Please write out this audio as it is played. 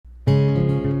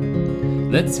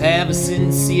Let's have a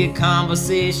sincere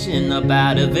conversation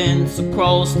about events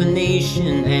across the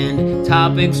nation and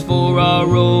topics for our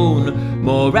own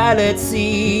morality.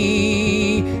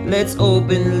 Let's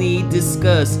openly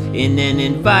discuss in an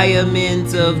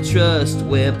environment of trust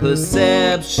where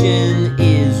perception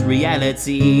is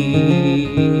reality.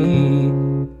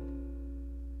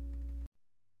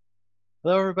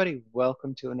 Hello, everybody.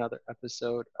 Welcome to another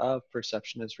episode of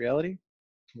Perception is Reality,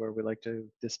 where we like to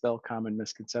dispel common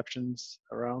misconceptions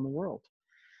around the world.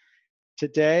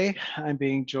 Today, I'm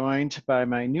being joined by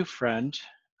my new friend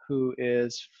who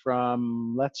is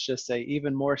from, let's just say,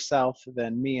 even more south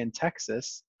than me in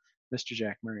Texas, Mr.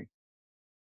 Jack Murray.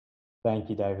 Thank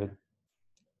you, David.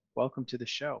 Welcome to the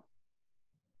show.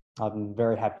 I'm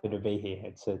very happy to be here.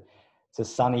 It's a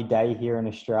sunny day here in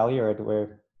Australia, and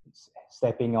we're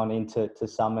stepping on into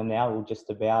summer now, just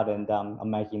about, and I'm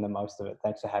making the most of it.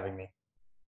 Thanks for having me.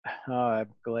 Oh, I'm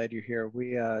glad you're here.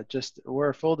 We're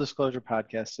a full disclosure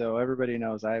podcast, so everybody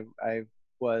knows I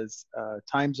was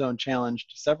time zone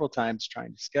challenged several times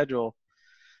trying to schedule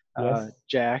Yes.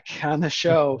 Jack on the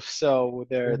show. So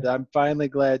I'm finally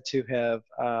glad to have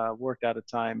worked out a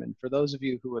time. And for those of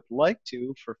you who would like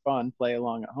to, for fun, play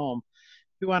along at home,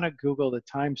 if you want to Google the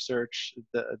time search,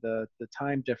 the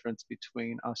time difference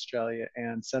between Australia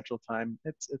and Central Time,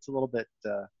 it's a little bit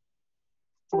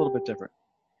different.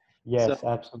 Yes, So,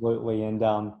 absolutely. And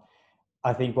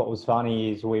I think what was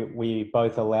funny is we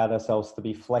both allowed ourselves to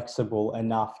be flexible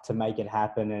enough to make it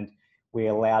happen, and we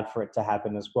allowed for it to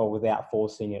happen as well without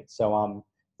forcing it. So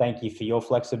thank you for your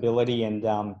flexibility and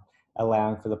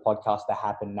allowing for the podcast to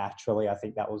happen naturally. I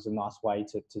think that was a nice way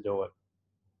to do it.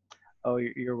 oh,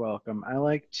 you're welcome. I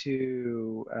like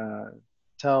to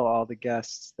tell all the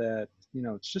guests that,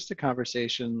 it's just a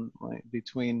conversation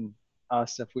between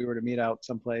us if we were to meet out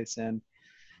someplace. And,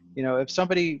 if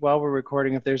somebody, while we're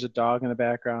recording, if there's a dog in the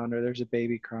background or there's a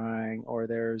baby crying or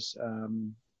there's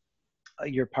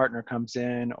your partner comes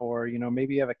in or,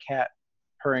 maybe you have a cat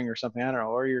purring or something, I don't know,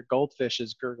 or your goldfish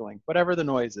is gurgling, whatever the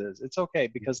noise is, it's okay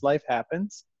because life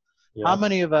happens. Yeah. How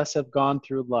many of us have gone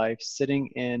through life sitting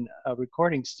in a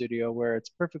recording studio where it's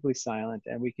perfectly silent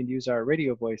and we can use our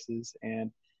radio voices and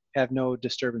have no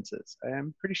disturbances?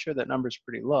 I'm pretty sure that number is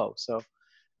pretty low. So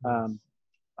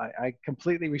I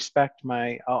completely respect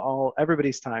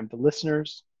everybody's time, the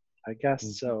listeners, I guess.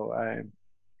 Mm-hmm. So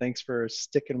thanks for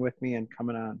sticking with me and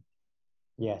coming on.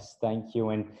 Yes, thank you.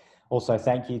 And also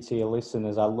thank you to your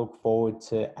listeners. I look forward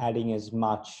to adding as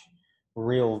much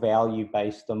real value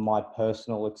based on my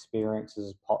personal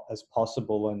experiences as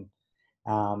possible, and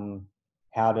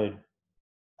how to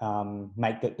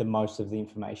make the most of the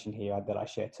information here that I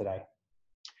share today.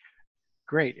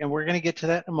 Great. And we're going to get to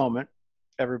that in a moment,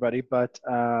 everybody. But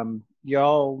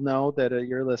y'all know that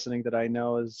you're listening that I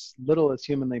know as little as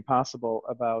humanly possible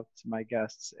about my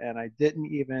guests. And I didn't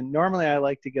even, normally I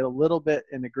like to get a little bit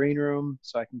in the green room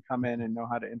so I can come in and know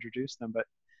how to introduce them. But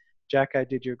Jack, I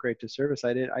did you a great disservice.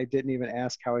 I didn't even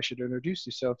ask how I should introduce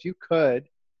you. So if you could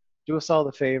do us all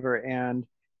the favor, and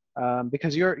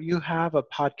because you have a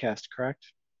podcast,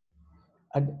 correct?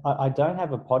 I don't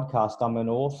have a podcast. I'm an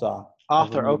author.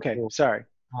 Author. Okay. Sorry.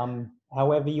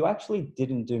 However, you actually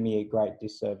didn't do me a great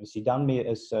disservice. You done me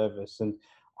a service, and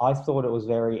I thought it was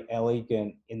very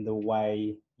elegant in the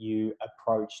way you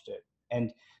approached it.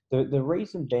 And the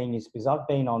reason being is because I've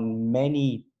been on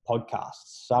many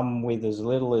podcasts, some with as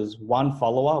little as one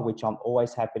follower, which I'm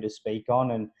always happy to speak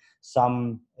on, and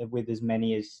some with as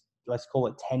many as, let's call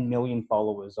it 10 million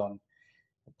followers on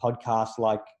podcasts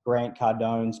like Grant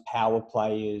Cardone's Power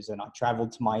Players, and I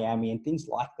traveled to Miami and things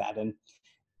like that.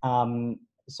 And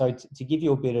so to give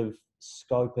you a bit of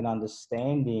scope and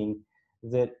understanding,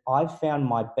 that I've found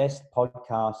my best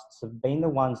podcasts have been the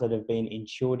ones that have been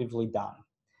intuitively done.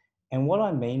 And what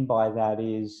I mean by that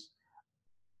is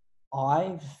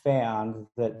I've found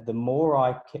that the more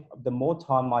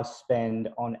time I spend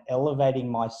on elevating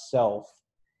myself,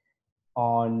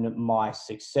 on my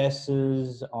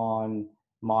successes, on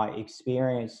my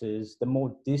experiences, the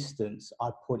more distance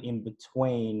I put in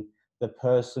between the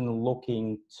person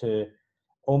looking to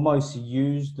almost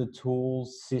use the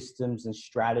tools, systems, and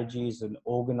strategies and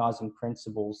organizing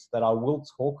principles that I will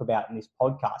talk about in this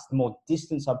podcast, the more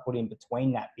distance I put in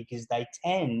between that, because they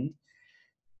tend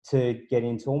to get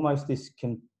into almost this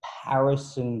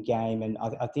comparison game. And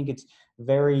I think it's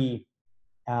very,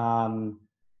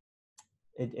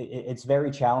 it's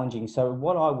very challenging. So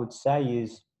what I would say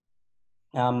is,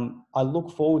 I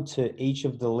look forward to each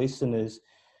of the listeners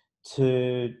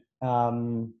to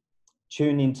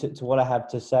tune into what I have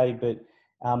to say. But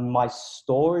my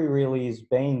story really has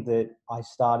been that I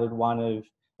started one of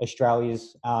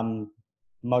Australia's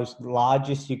most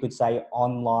largest, you could say,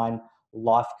 online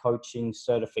life coaching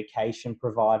certification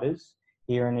providers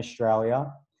here in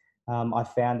Australia. I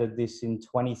founded this in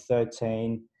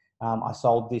 2013. I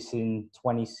sold this in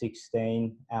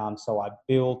 2016. So I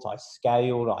built, I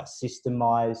scaled, I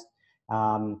systemized.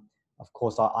 Of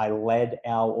course, I led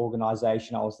our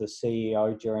organization. I was the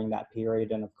CEO during that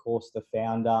period, and of course, the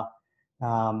founder.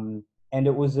 And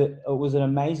it was an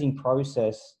amazing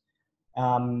process.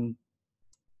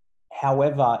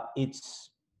 However,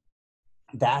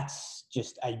 that's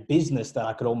just a business that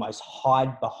I could almost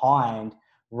hide behind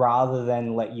rather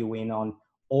than let you in on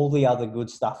all the other good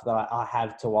stuff that I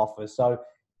have to offer. So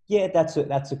yeah, that's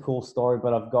a cool story,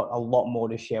 but I've got a lot more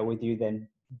to share with you than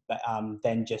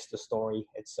just the story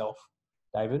itself,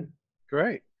 David.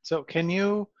 Great. So can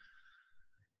you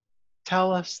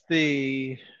tell us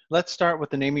let's start with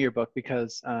the name of your book,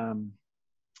 because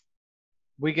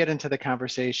we get into the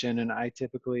conversation and I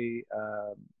typically,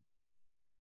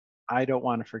 I don't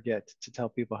want to forget to tell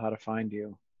people how to find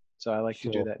you. So I like to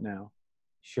do that now.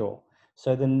 Sure.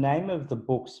 So the name of the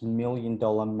book's $1 Million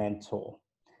Mentor,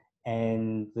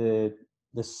 and the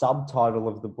subtitle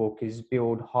of the book is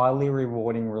Build Highly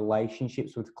Rewarding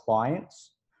Relationships with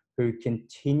Clients Who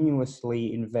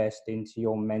Continuously Invest into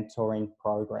Your Mentoring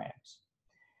Programs.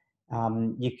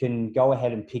 You can go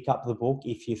ahead and pick up the book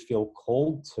if you feel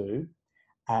called to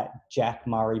at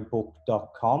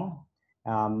jackmurraybook.com.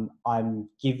 I'm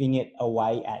giving it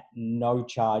away at no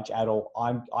charge at all.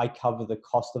 I cover the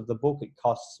cost of the book. It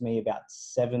costs me about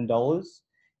 $7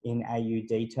 in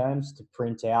AUD terms to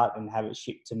print out and have it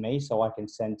shipped to me so I can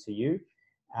send to you.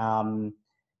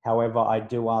 However, I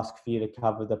do ask for you to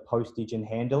cover the postage and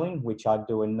handling, which I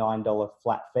do a $9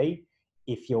 flat fee.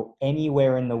 If you're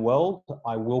anywhere in the world,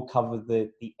 I will cover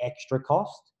the extra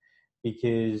cost,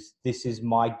 because this is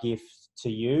my gift to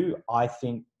you. I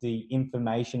think the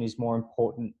information is more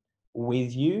important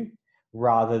with you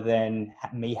rather than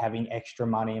me having extra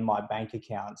money in my bank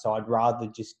account. So I'd rather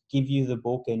just give you the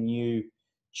book and you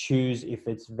choose if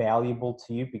it's valuable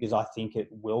to you, because I think it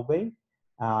will be,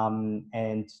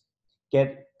 and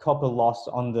get copper loss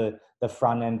on the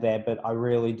front end there. But I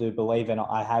really do believe, and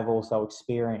I have also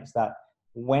experienced that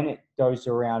when it goes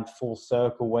around full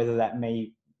circle, whether that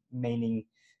meaning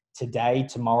today,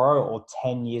 tomorrow, or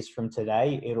 10 years from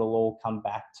today, it'll all come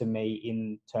back to me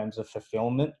in terms of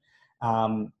fulfillment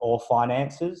or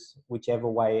finances, whichever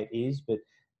way it is. But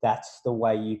that's the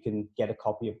way you can get a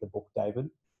copy of the book, David.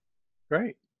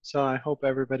 Great. So I hope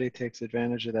everybody takes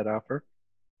advantage of that offer.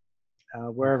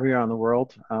 Wherever you're in the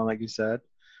world, like you said,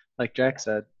 like Jack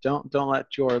said, don't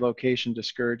let your location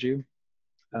discourage you.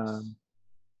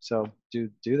 So do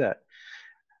that.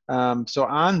 So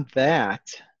on that,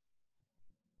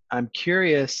 I'm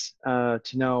curious to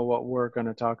know what we're going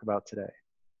to talk about today.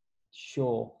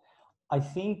 Sure. I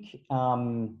think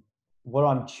what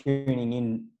I'm tuning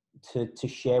in to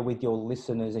share with your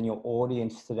listeners and your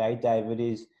audience today, David,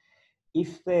 is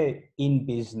if they're in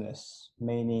business,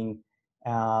 meaning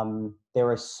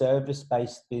they're a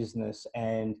service-based business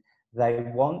and they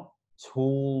want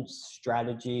tools,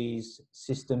 strategies,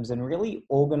 systems, and really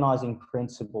organizing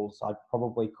principles, I'd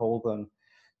probably call them,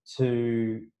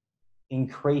 to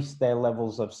increase their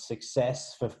levels of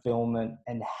success, fulfillment,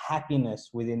 and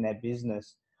happiness within their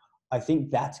business. I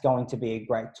think that's going to be a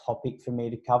great topic for me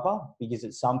to cover, because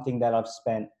it's something that I've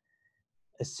spent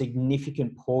a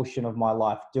significant portion of my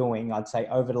life doing. I'd say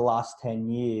over the last 10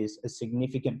 years, a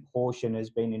significant portion has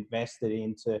been invested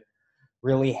into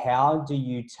really how do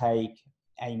you take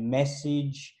a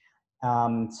message,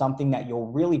 something that you're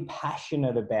really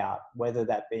passionate about, whether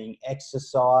that being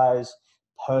exercise,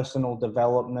 personal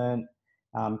development,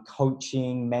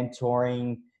 coaching,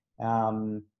 mentoring,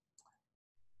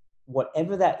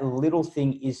 whatever that little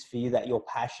thing is for you that you're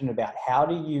passionate about, how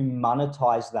do you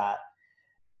monetize that?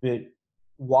 But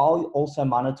while also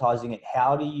monetizing it,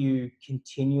 how do you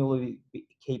continually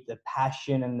keep the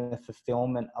passion and the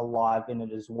fulfillment alive in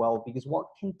it as well? Because what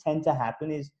can tend to happen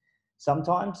is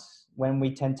sometimes when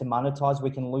we tend to monetize,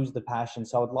 we can lose the passion.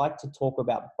 So I'd like to talk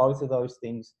about both of those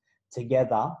things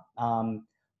together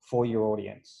for your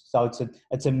audience. So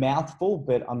it's a mouthful,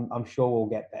 but I'm sure we'll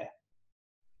get there.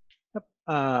 Yep.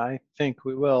 I think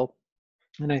we will.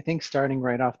 And I think starting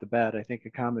right off the bat, I think a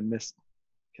common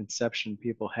misconception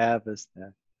people have is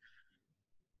that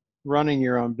running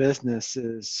your own business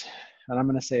is, and I'm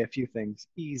going to say a few things,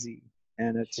 easy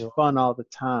and it's fun all the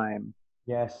time.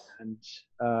 Yes. And,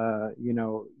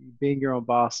 being your own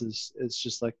boss is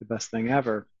just like the best thing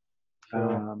ever.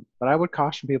 Sure. But I would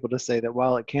caution people to say that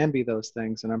while it can be those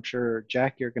things, and I'm sure,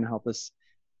 Jack, you're going to help us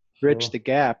bridge the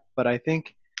gap, but I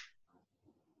think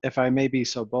if I may be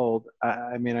so bold,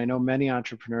 I mean, I know many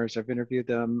entrepreneurs, I've interviewed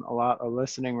them a lot, are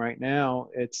listening right now.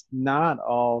 It's not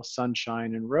all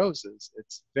sunshine and roses.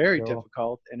 It's very Sure,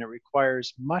 difficult and it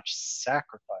requires much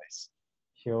sacrifice.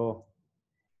 sure.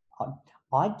 I,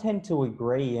 I tend to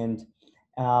agree, and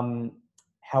um,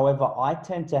 however, I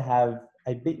tend to have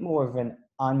a bit more of an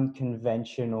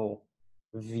unconventional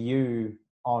view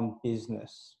on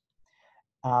business.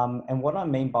 And what I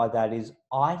mean by that is,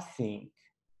 I think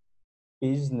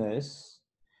business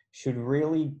should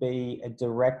really be a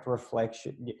direct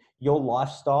reflection. Your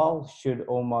lifestyle should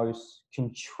almost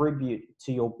contribute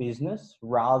to your business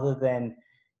rather than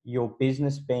your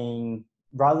business being,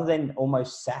 rather than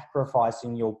almost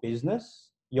sacrificing your business,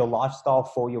 your lifestyle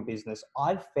for your business.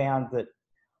 I've found that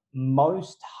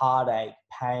most heartache,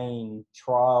 pain,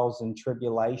 trials, and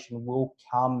tribulation will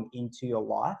come into your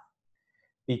life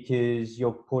because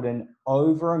you'll put an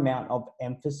over amount of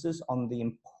emphasis on the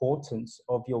importance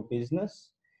of your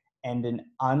business and an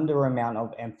under amount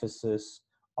of emphasis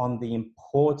on the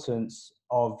importance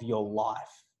of your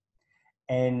life.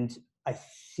 And I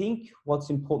think what's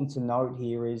important to note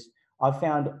here is I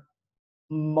found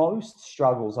most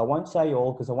struggles, I won't say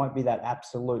all because I won't be that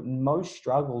absolute, most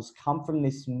struggles come from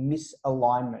this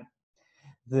misalignment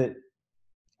that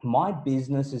my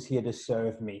business is here to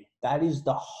serve me. That is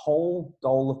the whole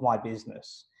goal of my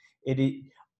business.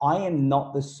 I am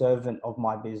not the servant of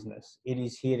my business. It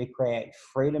is here to create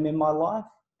freedom in my life.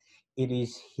 It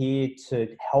is here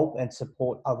to help and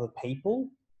support other people.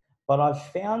 But I've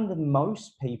found that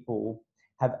most people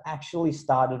have actually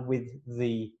started with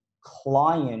the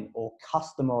client or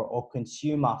customer or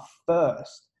consumer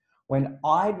first, when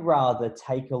I'd rather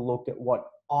take a look at what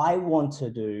I want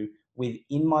to do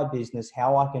within my business,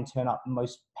 how I can turn up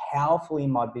most powerfully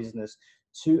in my business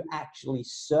to actually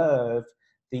serve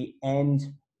the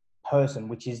end person,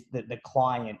 which is the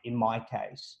client in my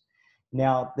case.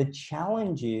 Now, the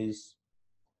challenge is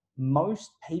most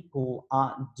people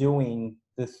aren't doing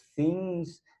the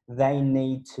things they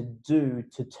need to do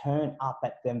to turn up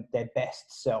at their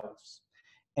best selves.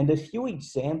 And a few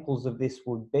examples of this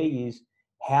would be is,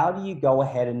 how do you go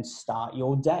ahead and start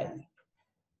your day?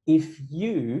 If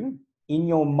you, in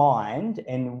your mind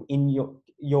and in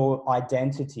your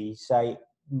identity, say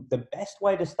the best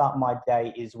way to start my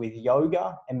day is with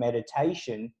yoga and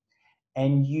meditation,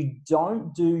 and you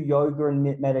don't do yoga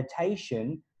and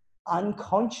meditation,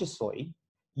 unconsciously,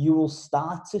 you will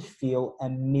start to feel a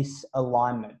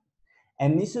misalignment.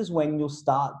 And this is when you'll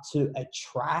start to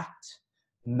attract,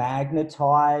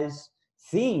 magnetize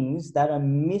things that are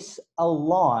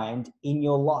misaligned in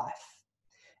your life.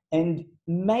 And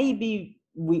maybe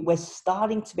we're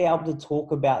starting to be able to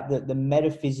talk about the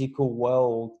metaphysical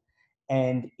world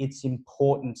and its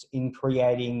importance in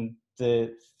creating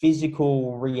the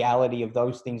physical reality of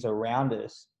those things around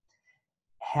us.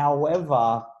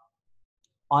 However,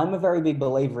 I'm a very big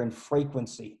believer in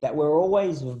frequency, that we're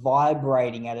always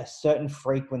vibrating at a certain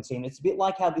frequency. And it's a bit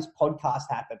like how this podcast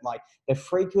happened. Like the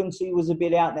frequency was a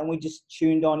bit out, and then we just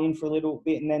tuned on in for a little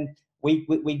bit, and then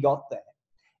we got there.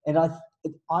 And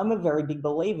I'm a very big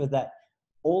believer that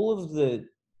all of the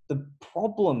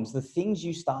problems, the things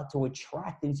you start to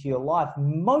attract into your life,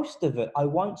 most of it, I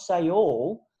won't say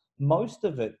all, most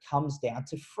of it comes down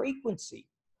to frequency.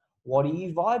 What are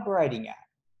you vibrating at?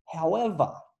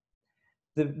 However,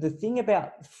 the thing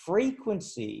about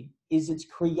frequency is it's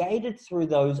created through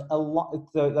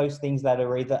those things that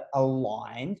are either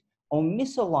aligned or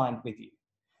misaligned with you.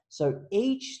 So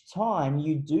each time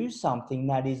you do something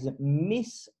that is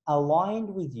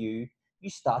misaligned with you, you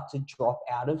start to drop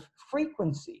out of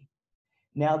frequency.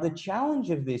 Now, the challenge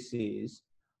of this is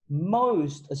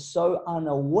most are so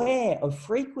unaware of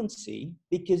frequency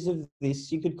because of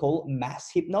this, you could call it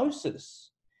mass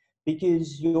hypnosis.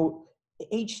 Because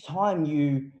each time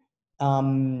you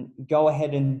go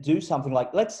ahead and do something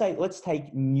like, let's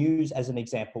take news as an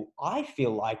example. I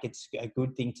feel like it's a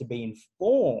good thing to be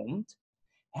informed.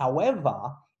 However,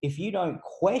 if you don't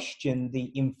question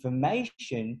the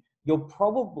information, you're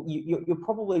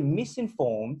probably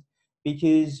misinformed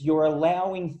because you're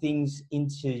allowing things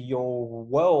into your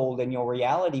world and your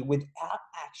reality without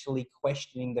actually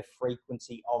questioning the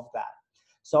frequency of that.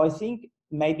 So I think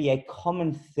maybe a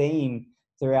common theme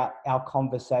throughout our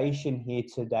conversation here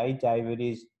today, David,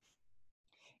 is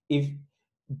if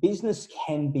business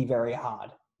can be very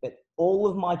hard, but all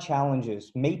of my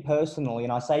challenges, me personally,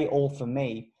 and I say all for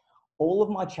me, all of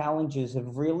my challenges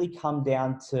have really come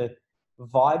down to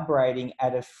vibrating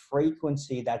at a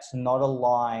frequency that's not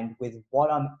aligned with what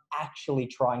I'm actually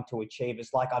trying to achieve.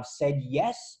 It's like I've said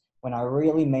yes when I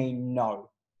really mean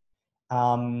no.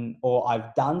 Or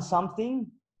I've done something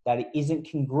that it isn't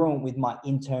congruent with my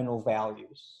internal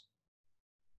values.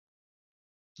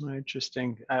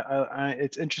 Interesting.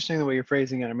 It's interesting the way you're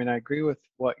phrasing it. I mean, I agree with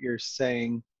what you're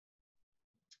saying.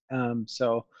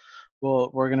 So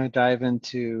we're going to dive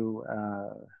into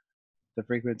the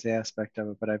frequency aspect of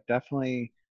it, but I've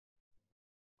definitely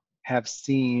have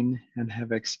seen and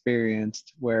have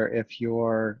experienced where if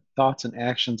your thoughts and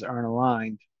actions aren't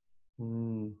aligned,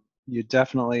 you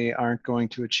definitely aren't going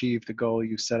to achieve the goal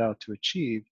you set out to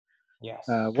achieve. Yes.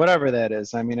 Whatever that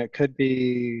is. I mean, it could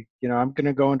be, I'm going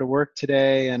to go into work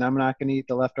today and I'm not going to eat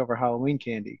the leftover Halloween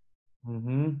candy.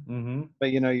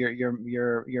 But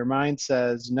your mind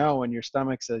says no and your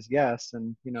stomach says yes,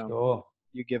 and Sure.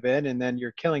 you give in, and then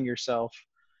you're killing yourself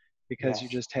because you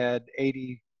just had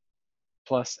 80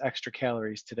 plus extra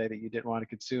calories today that you didn't want to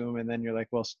consume, and then you're like,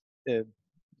 well, if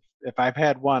I've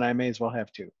had one, I may as well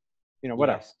have two,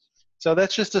 whatever. Yes. So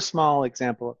that's just a small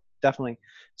example, definitely.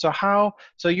 So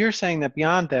you're saying that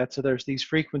beyond that, so there's these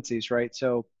frequencies, right?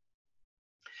 So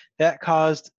that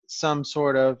caused some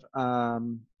sort of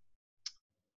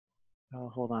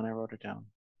hold on, I wrote it down.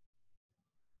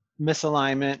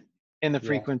 Misalignment in the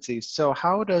frequencies. So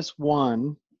how does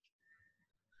one,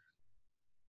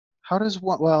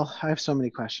 well, I have so many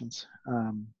questions.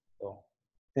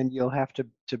 And you'll have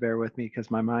to bear with me because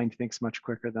my mind thinks much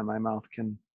quicker than my mouth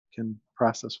can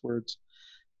process words.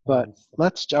 But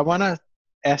I want to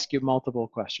ask you multiple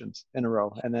questions in a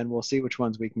row, and then we'll see which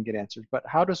ones we can get answered. But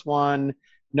how does one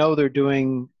know they're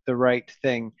doing the right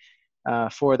thing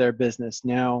for their business?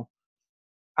 Now,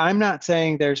 I'm not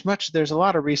saying there's a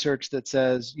lot of research that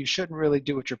says you shouldn't really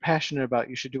do what you're passionate about.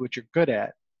 You should do what you're good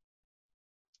at.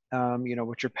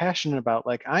 What you're passionate about.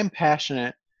 Like, I'm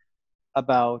passionate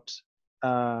about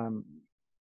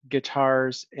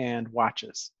guitars and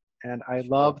watches. And I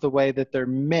love the way that they're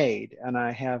made. And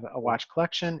I have a watch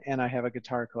collection and I have a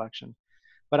guitar collection.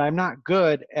 But I'm not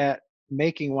good at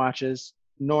making watches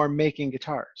nor making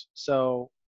guitars. So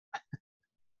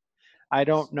I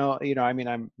don't know, I mean,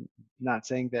 I'm not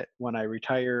saying that when I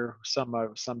retire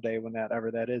someday,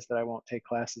 whenever that is, that I won't take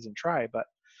classes and try. But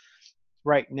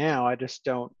right now, I just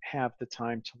don't have the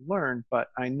time to learn. But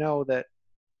I know that,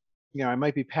 I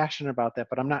might be passionate about that,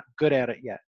 but I'm not good at it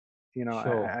yet.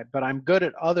 Sure. But I'm good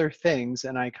at other things,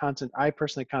 and I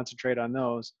personally concentrate on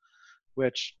those,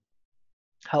 which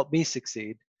help me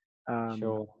succeed.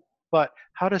 Sure. But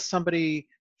how does somebody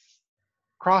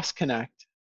cross connect?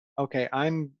 Okay,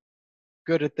 I'm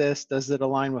good at this. Does it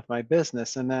align with my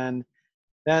business? And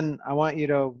then I want you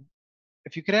to,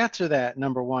 if you could answer that,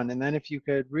 number one, and then if you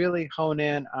could really hone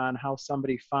in on how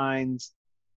somebody finds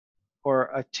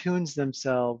or attunes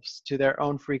themselves to their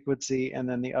own frequency and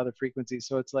then the other frequencies.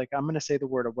 So it's like, I'm going to say the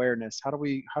word awareness. How do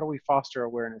we foster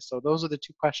awareness? So those are the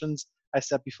two questions I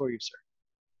set before you, sir.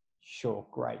 Sure.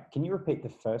 Great. Can you repeat the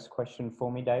first question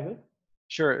for me, David?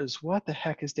 Sure. Is what the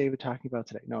heck is David talking about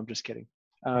today? No, I'm just kidding.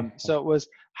 So it was,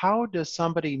 how does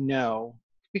somebody know?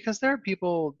 Because there are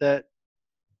people that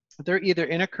they're either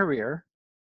in a career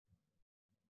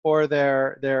or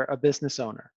they're a business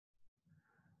owner,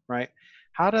 right?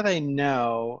 How do they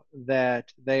know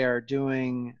that they are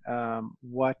doing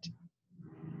what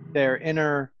their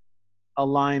inner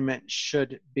alignment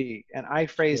should be? And I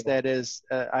phrase that as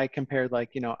I compared,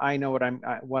 like, I know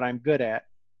what I'm good at,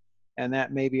 and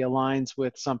that maybe aligns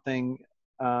with something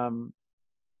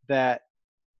that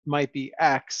might be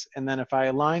X. And then if I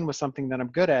align with something that I'm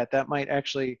good at, that might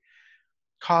actually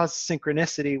cause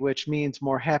synchronicity, which means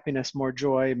more happiness, more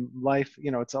joy, life.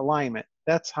 It's alignment.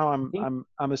 That's how I'm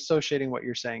associating what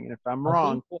you're saying. And if I'm wrong,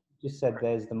 I think what you just said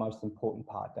there's the most important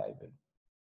part, David.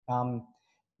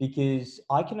 Because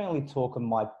I can only talk on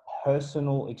my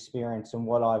personal experience and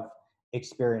what I've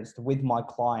experienced with my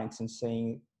clients and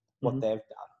seeing what they've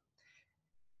done.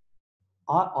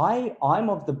 I'm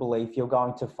of the belief you're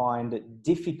going to find it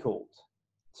difficult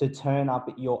to turn up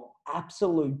at your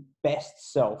absolute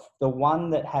best self, the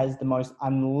one that has the most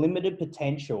unlimited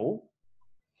potential,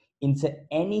 into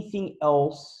anything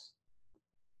else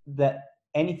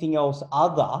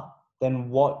other than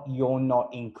what you're not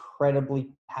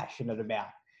incredibly passionate about,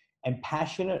 and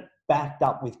passionate backed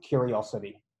up with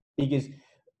curiosity. Because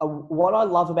what I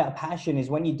love about passion is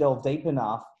when you delve deep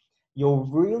enough, you're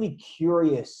really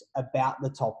curious about the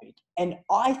topic. And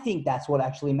I think that's what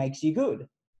actually makes you good.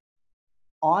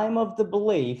 I'm of the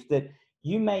belief that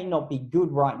you may not be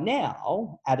good right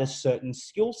now at a certain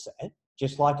skill set,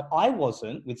 just like I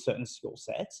wasn't with certain skill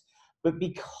sets, but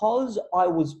because I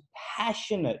was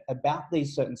passionate about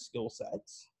these certain skill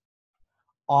sets,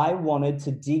 I wanted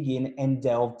to dig in and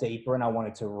delve deeper, and I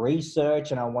wanted to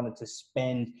research, and I wanted to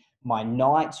spend my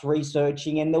nights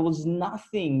researching, and there was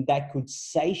nothing that could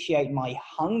satiate my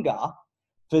hunger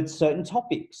for certain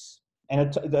topics.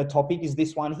 And the topic is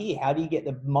this one here. How do you get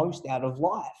the most out of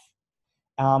life?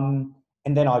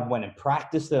 And then I went and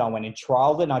practiced it. I went and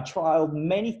trialed it. And I trialed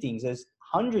many things. There's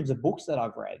hundreds of books that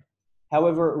I've read.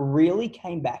 However, it really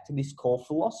came back to this core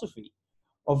philosophy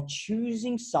of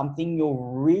choosing something you're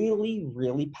really,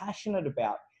 really passionate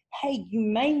about. Hey, you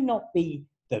may not be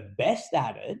the best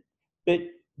at it, but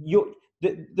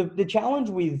the challenge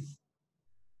with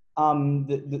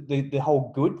the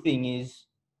whole good thing is,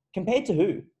 compared to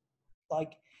who?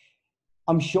 Like,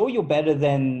 I'm sure you're better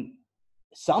than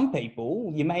some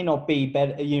people. You may not be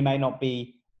better. You may not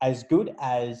be as good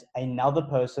as another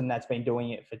person that's been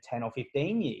doing it for 10 or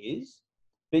 15 years,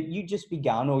 but you just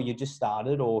begun, or you just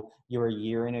started, or you're a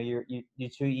year in, or you're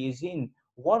 2 years in.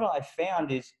 What I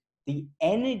found is the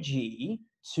energy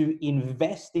to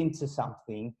invest into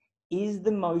something is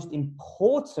the most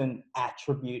important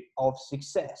attribute of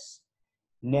success.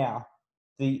 Now,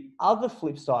 the other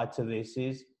flip side to this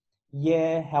is,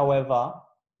 however,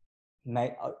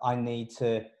 I need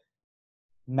to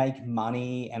make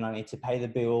money and I need to pay the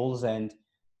bills, and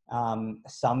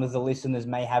some of the listeners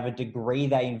may have a degree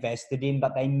they invested in,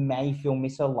 but they may feel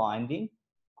misaligned in.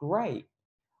 Great.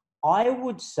 I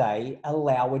would say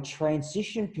allow a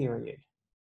transition period.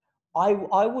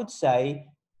 I would say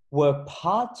work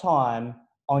part-time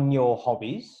on your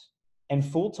hobbies and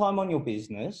full-time on your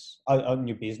business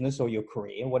or your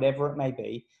career, whatever it may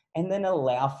be, and then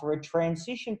allow for a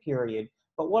transition period.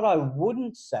 But what I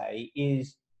wouldn't say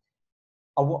is,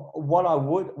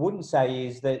 wouldn't say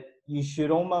is that you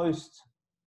should almost,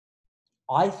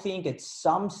 I think at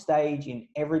some stage in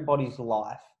everybody's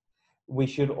life, we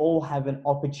should all have an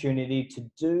opportunity to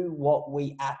do what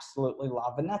we absolutely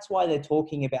love. And that's why they're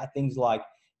talking about things like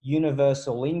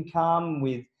universal income,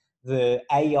 with the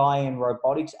AI and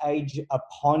robotics age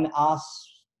upon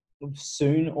us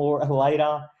soon or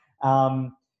later.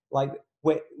 Like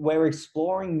we're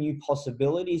exploring new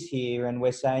possibilities here, and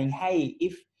we're saying, hey,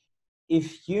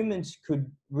 if humans could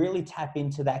really tap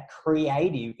into that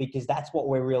creative, because that's what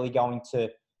we're really going to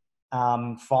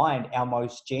find our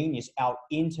most genius, our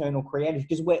internal creative,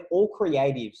 because we're all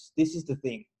creatives. This is the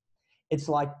thing. It's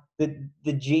like the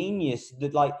genius,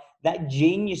 that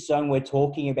genius zone we're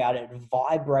talking about, it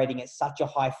vibrating at such a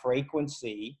high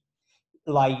frequency,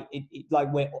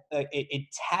 it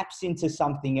taps into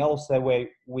something else, that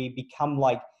we become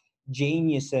like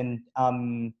genius and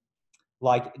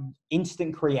like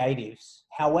instant creatives.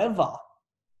 However,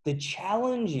 the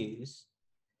challenge is,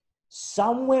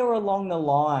 somewhere along the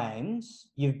lines,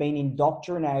 you've been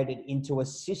indoctrinated into a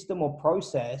system or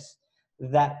process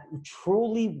that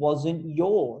truly wasn't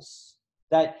yours,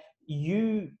 that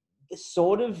you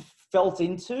sort of felt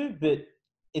into, but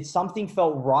something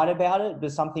felt right about it,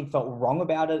 but something felt wrong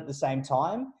about it at the same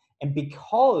time. And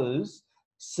because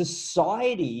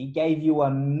society gave you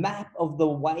a map of the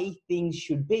way things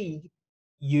should be,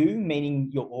 you,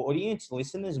 meaning your audience,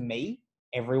 listeners, me,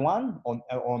 everyone,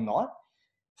 or not,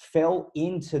 fell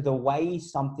into the way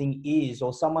something is,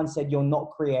 or someone said you're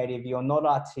not creative, you're not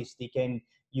artistic, and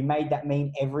you made that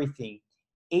mean everything.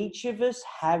 Each of us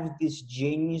have this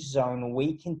genius zone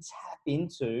we can tap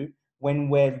into when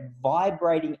we're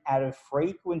vibrating out of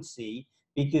frequency,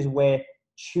 because we're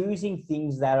choosing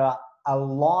things that are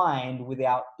aligned with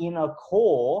our inner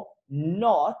core,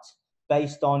 not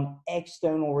based on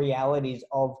external realities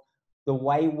of the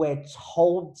way we're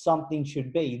told something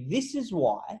should be. This is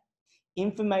why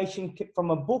information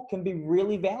from a book can be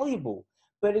really valuable,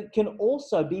 but it can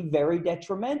also be very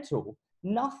detrimental.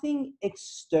 Nothing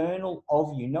external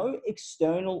of you, no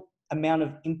external amount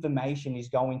of information is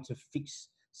going to fix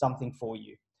something for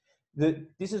you.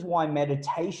 This is why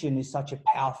meditation is such a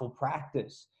powerful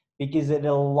practice, because it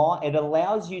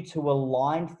allows you to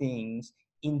align things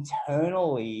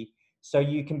internally, so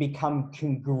you can become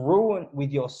congruent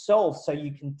with yourself, so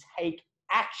you can take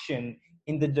action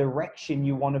in the direction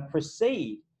you want to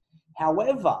proceed.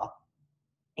 However,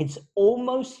 it's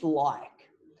almost like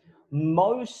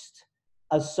most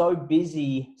are so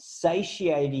busy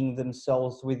satiating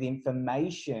themselves with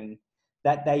information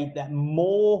that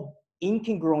more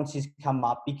incongruencies come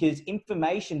up, because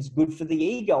information's good for the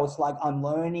ego. It's like, I'm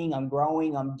learning, I'm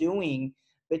growing, I'm doing.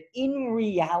 But in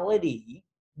reality,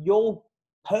 you're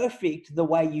perfect the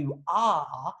way you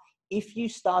are if you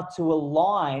start to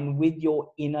align with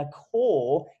your inner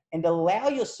core and allow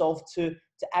yourself to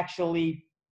actually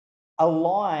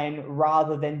align,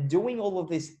 rather than doing all of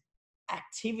this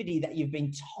activity that you've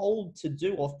been told to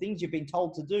do, or things you've been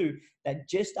told to do that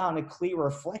just aren't a clear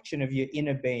reflection of your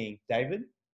inner being. David?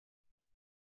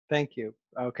 Thank you.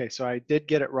 Okay, so I did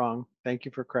get it wrong. Thank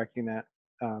you for correcting that.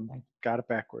 Got it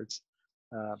backwards.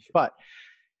 But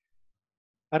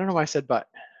I don't know why I said but.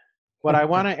 What I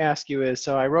want to ask you is,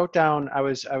 so I wrote down, I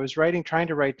was trying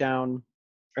to write down,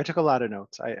 I took a lot of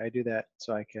notes. I do that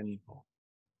so I can,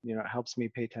 it helps me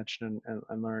pay attention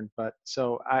and learn. But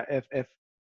so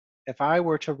if I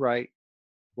were to write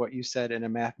what you said in a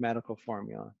mathematical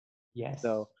formula, Yes.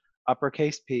 so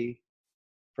uppercase P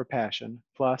for passion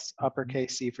plus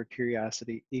uppercase C for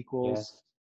curiosity equals,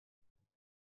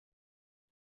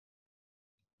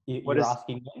 what You're is,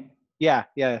 asking me?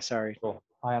 yeah, sorry. Sure.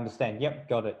 I understand. Yep,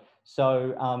 got it.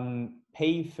 So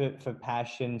P for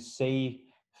passion, C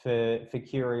for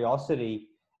curiosity,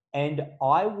 and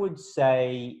I would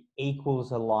say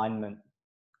equals alignment.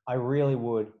 I really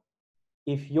would.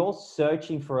 If you're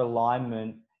searching for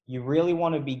alignment, you really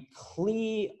want to be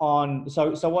clear on.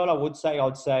 So what I would say,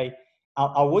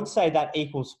 I would say that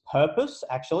equals purpose.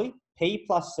 Actually, P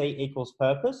plus C equals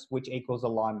purpose, which equals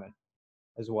alignment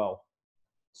as well.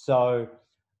 So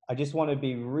I just want to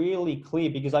be really clear,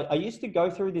 because I used to go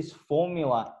through this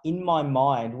formula in my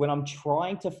mind when I'm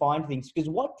trying to find things, because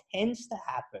what tends to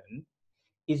happen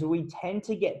is we tend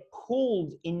to get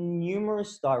pulled in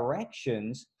numerous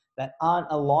directions that aren't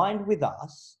aligned with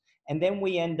us. And then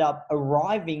we end up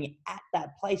arriving at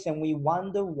that place and we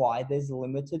wonder why there's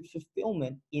limited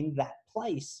fulfillment in that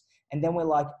place. And then we're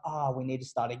like, we need to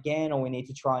start again, or we need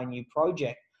to try a new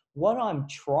project. What I'm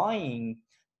trying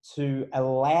to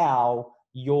allow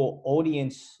your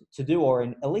audience to do, or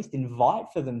at least invite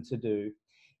for them to do,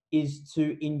 is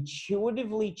to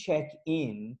intuitively check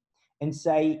in and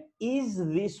say, is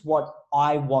this what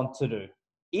I want to do?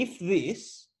 If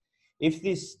this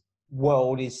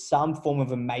world is some form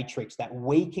of a matrix that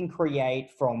we can create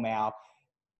from our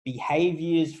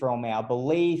behaviors, from our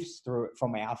beliefs,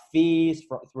 from our fears,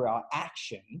 through our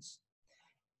actions,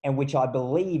 and which I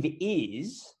believe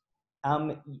is,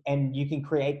 and you can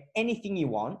create anything you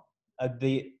want,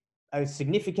 a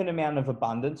significant amount of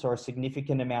abundance or a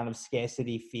significant amount of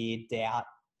scarcity, fear, doubt,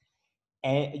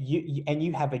 and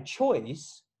you have a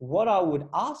choice. What I would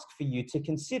ask for you to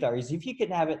consider is, if you could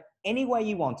have it any way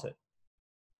you want it,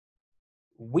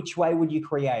 which way would you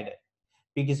create it?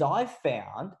 Because I've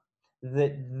found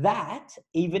that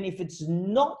even if it's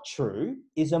not true,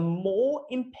 is a more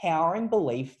empowering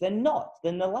belief than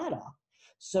the latter.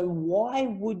 So why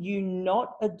would you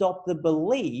not adopt the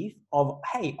belief of,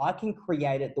 hey, I can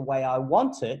create it the way I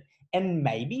want it, and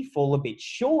maybe fall a bit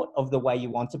short of the way you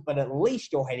want it, but at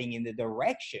least you're heading in the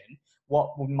direction.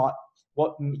 What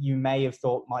you may have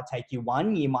thought might take you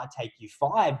 1 year might take you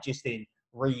 5, just in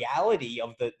reality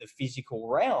of the physical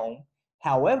realm.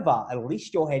 However, at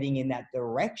least you're heading in that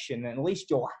direction, and at least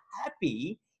you're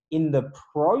happy in the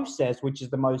process, which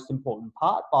is the most important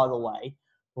part, by the way,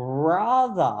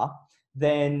 rather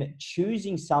than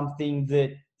choosing something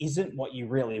that isn't what you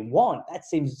really want. That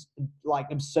seems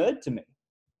like absurd to me,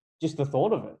 just the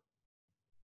thought of it.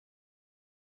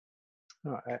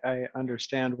 I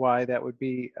understand why that would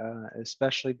be,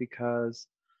 especially because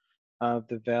of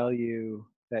the value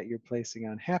that you're placing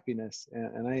on happiness,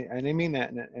 and I mean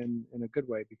that in a good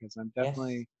way, because I'm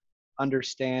definitely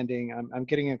understanding. I'm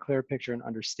getting a clear picture and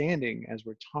understanding as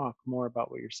we talk more about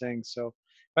what you're saying. So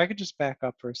if I could just back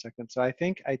up for a second. So I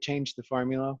think I changed the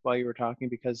formula while you were talking,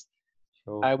 because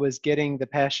I was getting the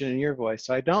passion in your voice.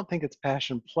 So I don't think it's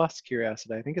passion plus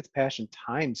curiosity. I think it's passion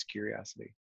times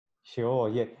curiosity. Sure,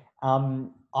 yeah.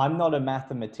 I'm not a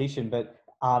mathematician, but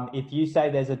if you say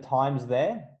there's a times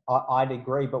there, I'd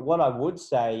agree. But what I would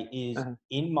say is,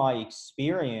 in my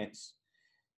experience,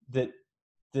 that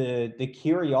the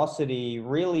curiosity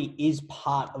really is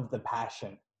part of the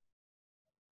passion.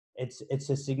 It's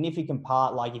a significant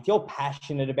part. Like, if you're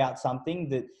passionate about something,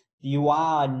 that you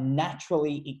are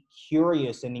naturally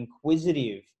curious and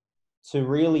inquisitive to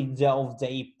really delve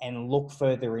deep and look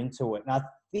further into it. And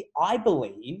I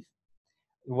believe,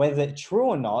 whether true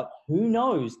or not, who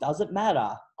knows? Does it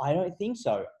matter? I don't think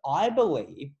so. I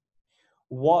believe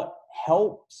what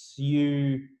helps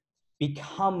you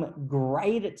become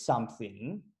great at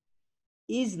something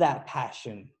is that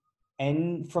passion.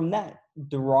 And from that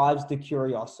derives the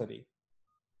curiosity.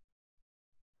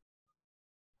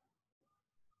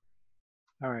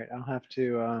 All right, I'll have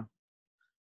to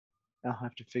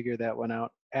figure that one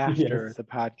out after the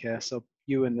podcast, so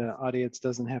you in the audience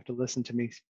doesn't have to listen to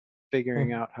me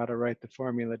figuring out how to write the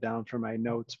formula down for my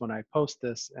notes when I post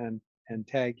this and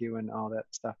tag you and all that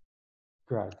stuff.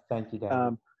 Great, thank you,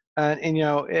 David.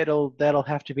 And that'll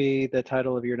have to be the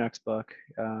title of your next book.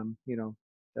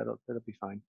 That'll be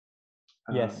fine.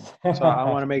 Yes. So I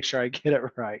want to make sure I get it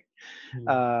right.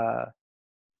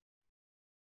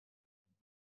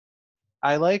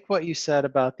 I like what you said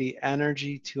about the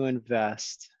energy to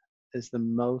invest is the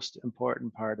most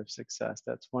important part of success.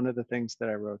 That's one of the things that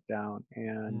I wrote down.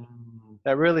 And Mm,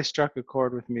 that really struck a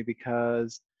chord with me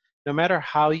because no matter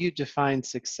how you define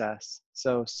success,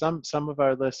 so some of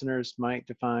our listeners might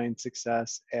define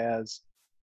success as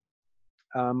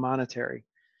monetary.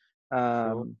 sure.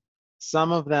 Um,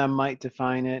 some of them might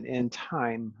define it in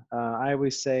time. I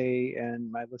always say,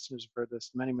 and my listeners have heard this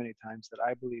many, many times, that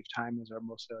I believe time is our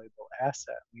most valuable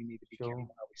asset. We need to be Sure.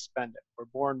 careful how we spend it. We're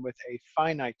born with a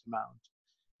finite amount,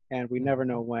 and we never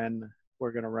know when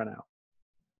we're going to run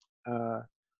out.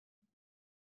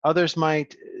 Others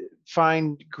might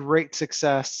find great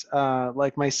success,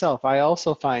 like myself. I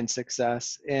also find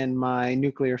success in my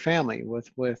nuclear family with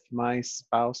my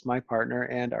spouse, my partner,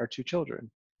 and our two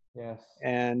children. Yes.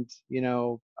 And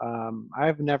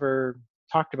I've never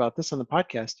talked about this on the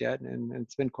podcast yet, and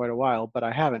it's been quite a while, but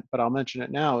I haven't. But I'll mention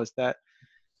it now. Is that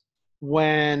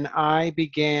when I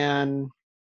began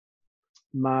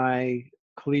my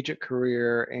collegiate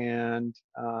career and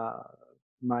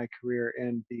my career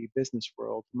in the business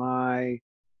world,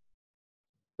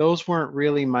 those weren't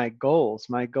really my goals.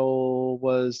 My goal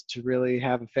was to really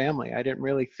have a family. I didn't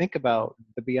really think about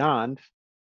the beyond,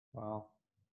 Wow.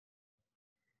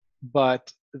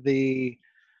 but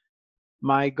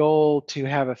my goal to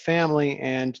have a family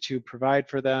and to provide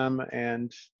for them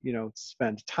and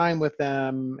spend time with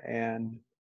them and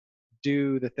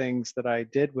do the things that I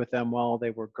did with them while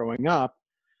they were growing up,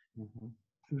 Mm-hmm.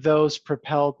 those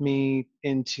propelled me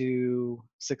into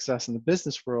success in the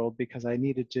business world because I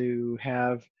needed to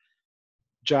have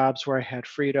jobs where I had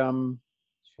freedom,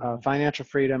 Sure. financial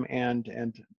freedom, and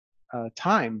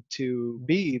time to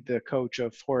be the coach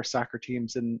of 4 soccer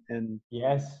teams in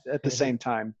Yes. at the Yes. same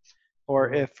time,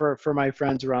 or Sure. if for my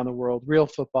friends around the world, real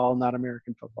football, not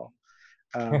American football.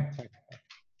 Um,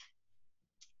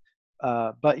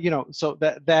 but so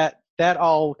that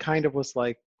all kind of was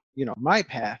like my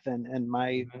path, and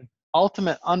my Mhm.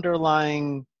 ultimate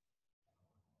underlying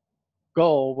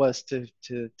goal was to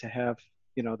have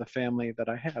the family that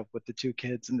I have with the 2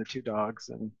 kids and the 2 dogs.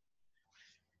 And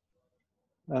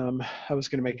I was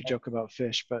going to make a Yeah. joke about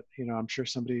fish, but I'm sure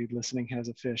somebody listening has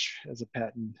a fish as a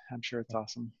pet, and I'm sure it's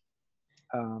awesome.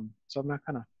 So I'm not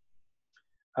gonna.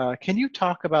 Can you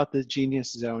talk about the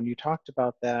Genius Zone? You talked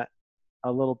about that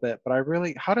a little bit, but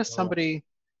how does Sure. somebody,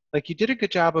 like, you did a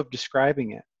good job of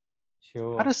describing it. How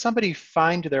Sure. does somebody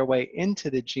find their way into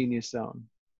the Genius Zone?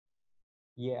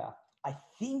 Yeah. I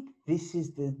think this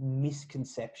is the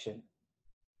misconception.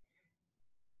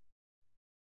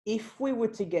 If we were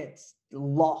to get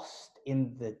lost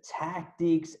in the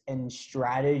tactics and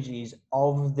strategies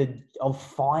of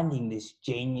finding this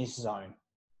genius zone,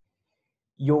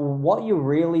 what you're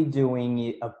really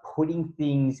doing are putting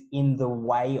things in the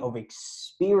way of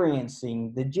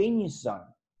experiencing the genius zone.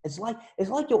 It's like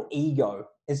your ego.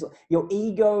 Your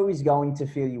ego is going to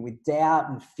fill you with doubt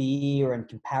and fear and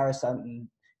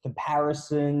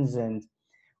comparisons and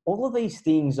all of these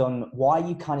things on why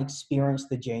you can't experience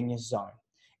the genius zone.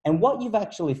 And what you've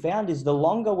actually found is the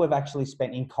longer we've actually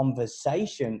spent in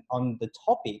conversation on the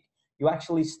topic, you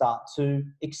actually start to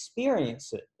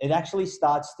experience it. It actually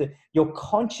your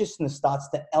consciousness starts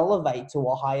to elevate to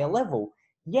a higher level.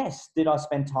 Yes, did I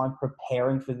spend time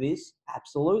preparing for this?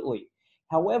 Absolutely.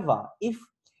 However,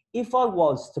 if I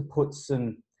was to put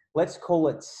some, let's call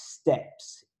it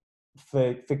steps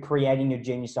for creating a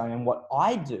genius zone, and what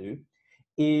I do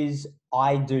is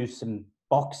I do some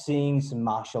boxing, some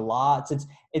martial arts.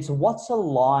 It's what's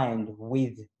aligned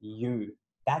with you.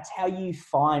 That's how you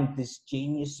find this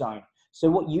genius zone. So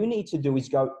what you need to do is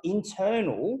go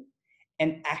internal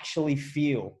and actually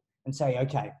feel and say,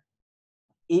 okay,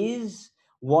 is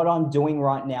what I'm doing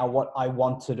right now what I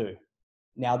want to do?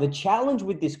 Now, the challenge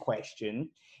with this question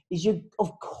is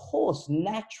of course,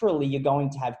 naturally, you're going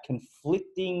to have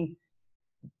conflicting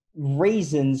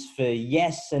reasons for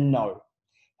yes and no.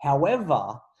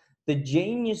 However, the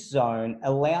genius zone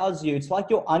allows you, it's like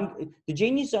the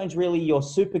genius zone is really your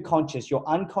superconscious, your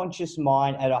unconscious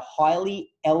mind at a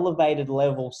highly elevated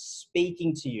level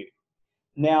speaking to you.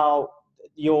 Now,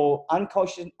 your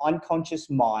unconscious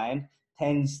mind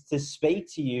tends to speak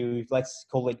to you, let's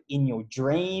call it in your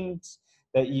dreams,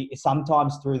 that you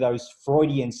sometimes through those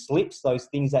Freudian slips, those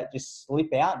things that just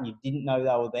slip out and you didn't know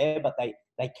they were there, but they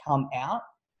come out.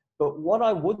 But what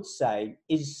I would say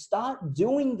is start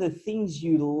doing the things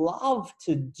you love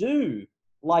to do.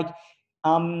 Like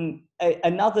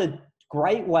another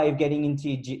great way of getting into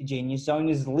your genius zone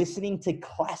is listening to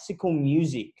classical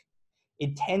music.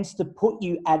 It tends to put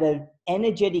you at an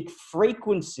energetic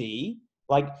frequency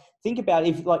Like, think about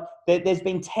if, like, there's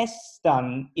been tests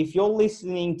done. If you're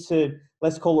listening to,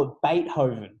 let's call it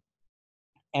Beethoven,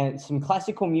 and some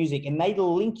classical music, and they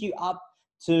link you up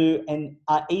to an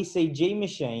ECG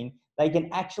machine, they can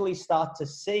actually start to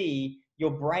see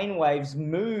your brain waves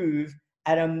move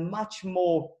at a much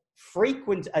more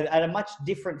frequent, at a much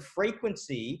different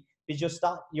frequency, because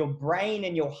your brain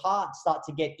and your heart start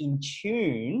to get in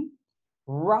tune,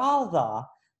 rather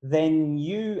than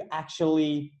you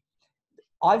actually.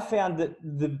 I've found that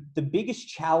the biggest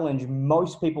challenge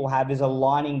most people have is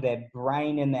aligning their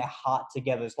brain and their heart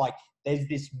together. It's like there's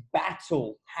this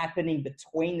battle happening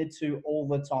between the two all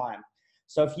the time.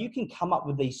 So if you can come up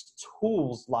with these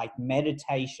tools like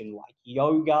meditation, like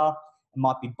yoga, it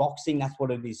might be boxing. That's what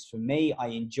it is for me. I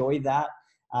enjoy that.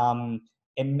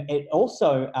 It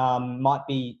also might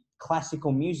be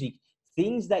classical music.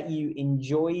 Things that you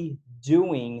enjoy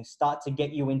doing start to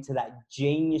get you into that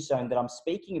genius zone that I'm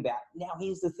speaking about. Now,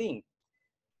 here's the thing.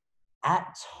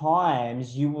 At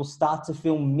times, you will start to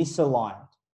feel misaligned.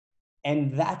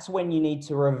 And that's when you need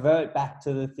to revert back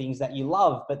to the things that you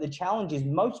love. But the challenge is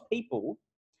most people,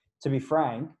 to be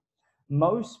frank,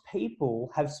 most people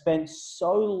have spent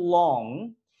so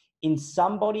long in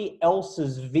somebody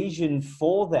else's vision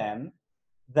for them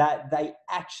that they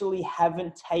actually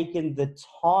haven't taken the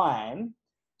time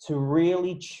to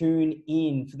really tune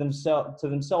in for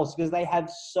themselves, because they have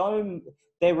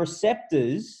their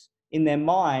receptors in their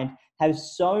mind have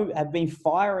been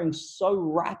firing so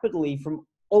rapidly from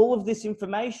all of this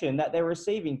information that they're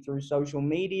receiving through social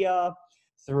media,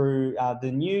 through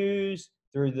the news,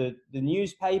 through the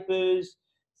newspapers,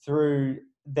 through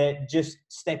that just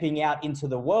stepping out into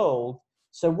the world.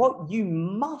 So what you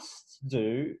must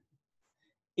do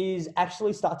is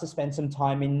actually start to spend some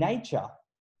time in nature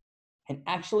and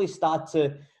actually start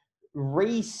to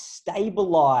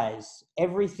restabilize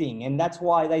everything. And that's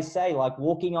why they say, like,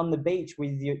 walking on the beach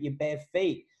with your bare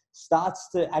feet starts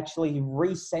to actually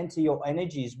recenter your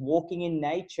energies. Walking in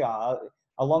nature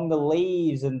along the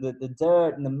leaves and the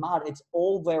dirt and the mud, it's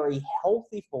all very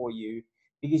healthy for you,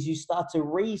 because you start to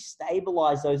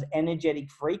restabilize those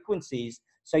energetic frequencies,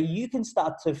 so you can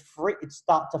start to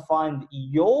find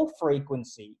your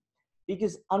frequency.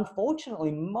 Because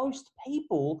unfortunately, most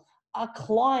people are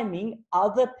climbing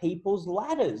other people's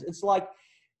ladders. It's like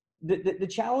the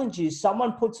challenge is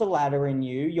someone puts a ladder in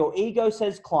you, your ego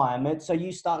says climb it, so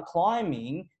you start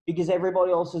climbing because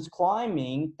everybody else is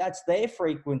climbing. That's their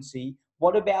frequency.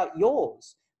 What about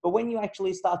yours? But when you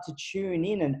actually start to tune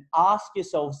in and ask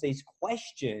yourselves these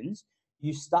questions,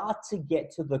 you start to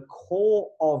get to the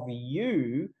core of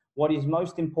you, what is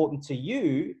most important to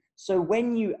you. So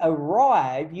when you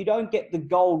arrive, you don't get the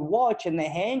gold watch and the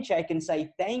handshake and say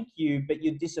thank you, but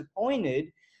you're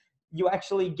disappointed. You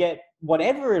actually get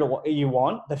whatever you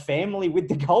want, the family with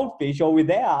the goldfish or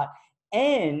without,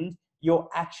 and you're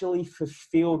actually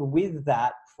fulfilled with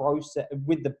that process,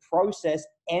 with the process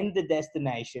and the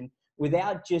destination,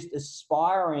 without just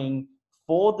aspiring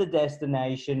for the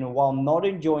destination while not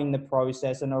enjoying the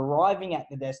process, and arriving at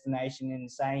the destination and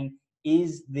saying,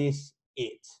 is this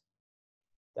it?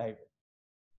 David.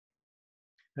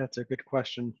 That's a good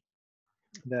question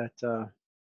that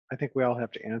I think we all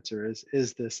have to answer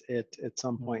is this it at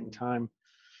some point in time?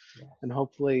 Yes. And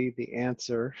hopefully the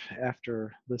answer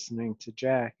after listening to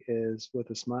Jack is with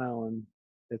a smile, and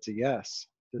it's a yes.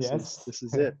 This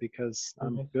is it, because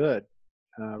I'm good,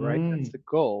 right? That's the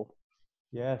goal.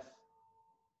 Yes.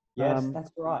 Yes,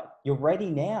 that's right. You're ready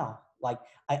now. Like,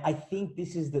 I think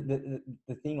this is the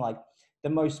thing, like the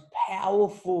most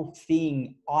powerful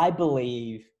thing, I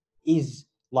believe, is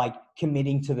like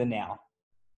committing to the now.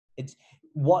 It's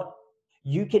what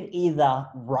you can either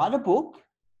write a book,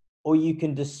 or you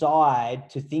can decide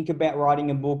to think about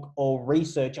writing a book or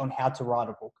research on how to write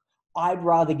a book. I'd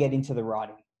rather get into the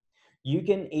writing. You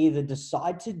can either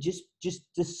decide to just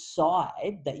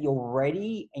decide that you're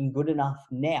ready and good enough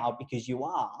now, because you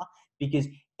are, because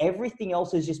everything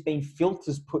else has just been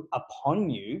filters put upon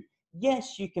you.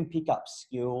 Yes, you can pick up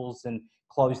skills and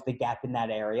close the gap in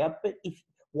that area, but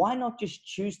why not just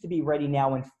choose to be ready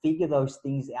now and figure those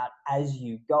things out as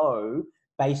you go,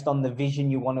 based on the vision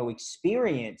you want to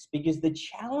experience? Because the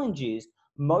challenge is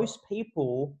most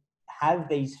people have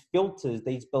these filters,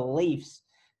 these beliefs,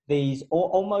 these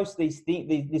almost these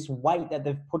things, this weight that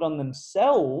they've put on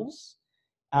themselves,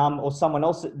 or someone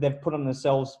else they've put on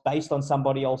themselves based on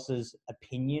somebody else's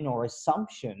opinion or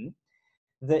assumption,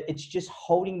 that it's just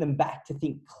holding them back to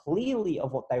think clearly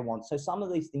of what they want. So some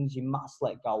of these things you must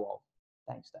let go of.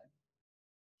 Thanks, Dave.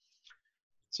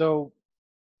 So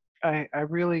I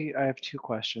have two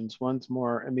questions. One's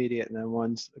more immediate, and then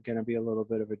one's going to be a little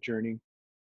bit of a journey.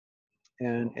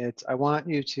 And it's, I want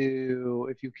you to,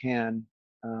 if you can,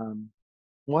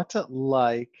 what's it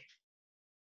like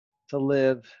to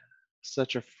live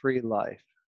such a free life?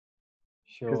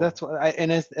 Because Sure. that's what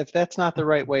and if that's not the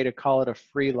right way to call it a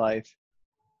free life,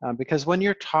 because when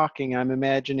you're talking, I'm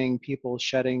imagining people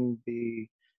shedding the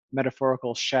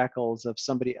metaphorical shackles of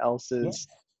somebody Yeah. else's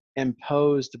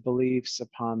imposed beliefs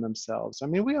upon themselves. I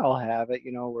mean, we all have it.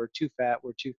 We're too fat,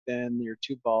 we're too thin, you're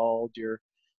too bald, you're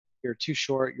too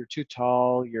short, you're too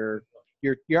tall, you're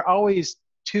always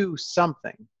too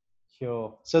something.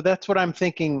 Sure. So that's what I'm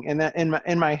thinking, and that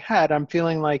in my head, I'm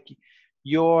feeling like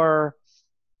you're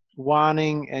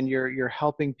wanting and you're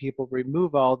helping people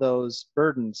remove all those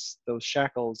burdens, those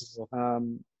shackles,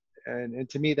 and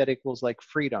to me that equals like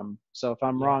freedom. So if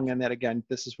I'm Yeah. wrong on that, again,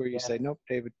 this is where you say, Yes. nope,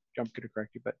 David, I'm going to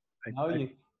correct you, but No,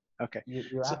 okay.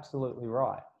 you're So, absolutely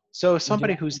right. so Would you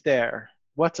somebody like who's there,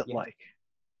 what's it Yeah. like?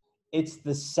 It's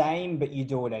the same, but you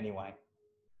do it anyway.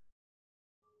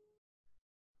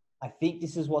 I think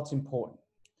this is what's important.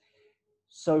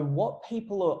 So what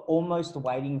people are almost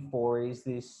waiting for is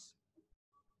this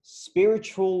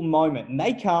spiritual moment, and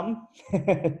they come.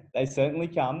 They certainly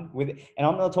come with, and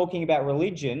I'm not talking about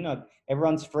religion.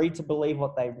 Everyone's free to believe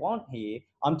what they want here.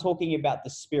 I'm talking about the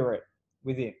spirit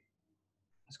within.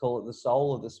 Let's call it the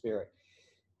soul or the spirit.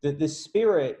 The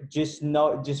spirit just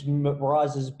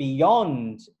rises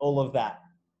beyond all of that.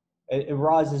 It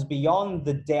rises beyond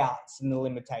the doubts and the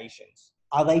limitations.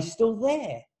 Are they still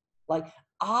there? Like,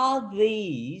 are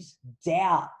these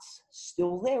doubts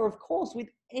still there? Of course, with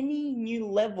any new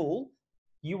level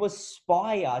you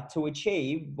aspire to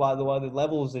achieve, by the way, the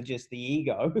levels are just the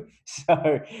ego.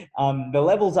 So the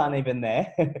levels aren't even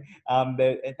there.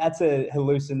 That's a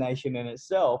hallucination in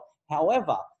itself.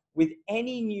 However, with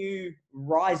any new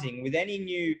rising, with any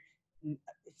new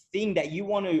thing that you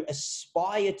want to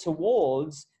aspire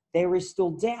towards, there is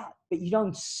still doubt, but you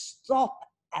don't stop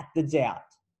at the doubt.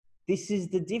 This is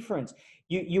the difference.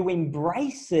 You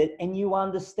embrace it and you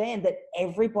understand that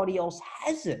everybody else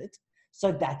has it,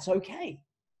 so that's okay.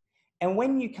 And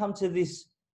when you come to this,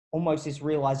 almost this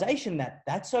realization that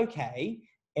that's okay,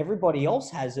 everybody else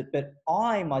has it, but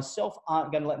I myself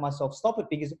aren't going to let myself stop it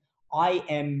because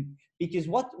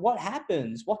what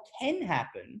happens, what can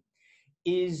happen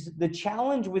is the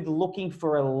challenge with looking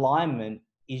for alignment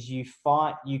is you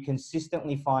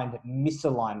consistently find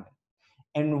misalignment.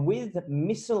 And with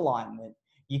misalignment,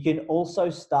 you can also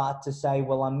start to say,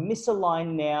 well, I'm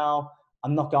misaligned now.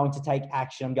 I'm not going to take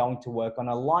action. I'm going to work on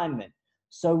alignment.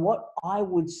 So what I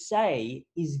would say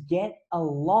is get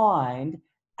aligned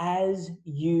as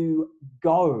you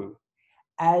go,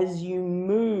 as you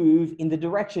move in the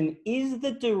direction. Is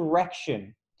the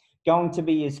direction going to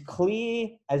be as clear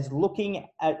as looking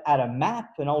at a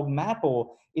map, an old map,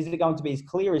 or is it going to be as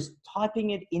clear as typing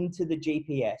it into the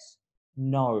GPS?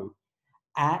 No.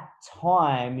 At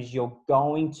times, you're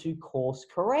going to course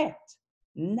correct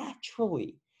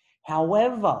naturally.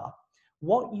 However,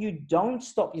 what you don't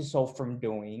stop yourself from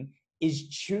doing is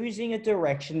choosing a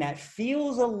direction that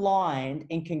feels aligned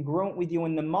and congruent with you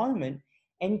in the moment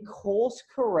and course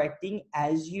correcting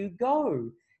as you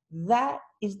go. That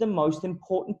is the most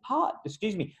important part.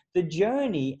 The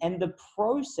journey and the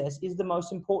process is the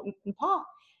most important part.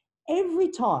 Every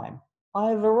time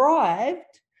I've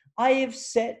arrived, I have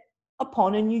set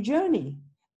upon a new journey.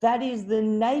 That is the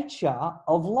nature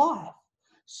of life.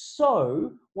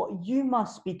 So, what you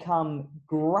must become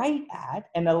great at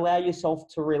and allow yourself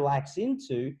to relax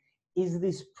into is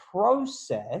this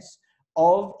process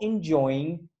of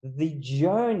enjoying the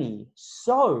journey.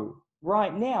 So,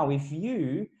 right now, if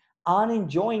you aren't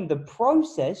enjoying the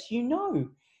process,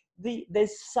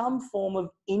 there's some form of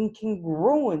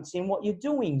incongruence in what you're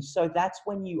doing. So that's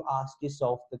when you ask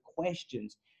yourself the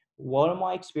questions. What am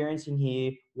I experiencing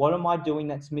here? What am I doing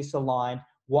that's misaligned?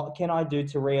 What can I do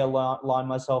to realign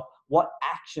myself? What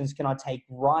actions can I take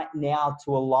right now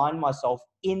to align myself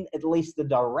in at least the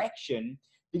direction?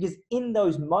 Because in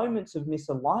those moments of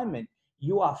misalignment,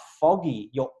 you are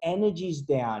foggy, your energy's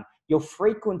down, your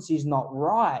frequency's not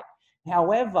right.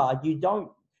 However,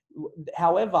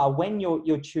 when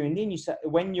you're tuned in,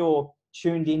 when you're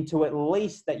tuned into at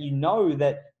least that you know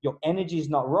that your energy is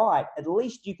not right, at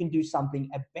least you can do something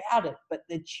about it. But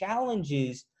the challenge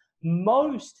is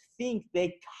most think their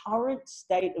current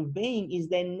state of being is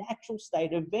their natural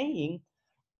state of being.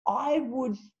 I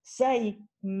would say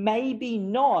maybe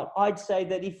not. I'd say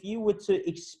that if you were to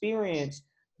experience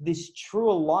this true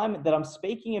alignment that I'm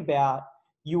speaking about,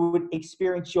 you would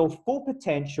experience your full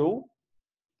potential,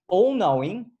 all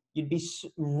knowing. You'd be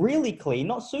really clear,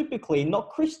 not super clear, not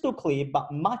crystal clear,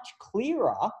 but much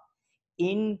clearer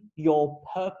in your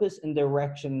purpose and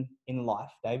direction in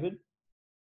life, David.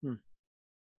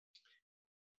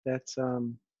 That's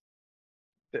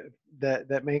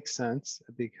that makes sense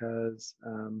because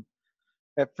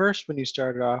at first when you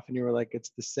started off and you were like,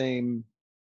 it's the same.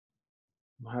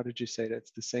 How did you say it?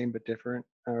 It's the same but different,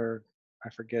 or I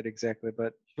forget exactly, but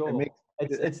it Sure. makes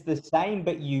It's the same,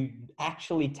 but you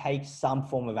actually take some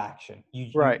form of action.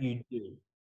 right. You do.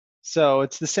 So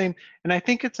it's the same, and I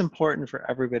think it's important for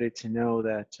everybody to know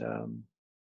that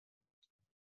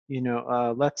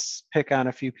let's pick on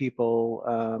a few people.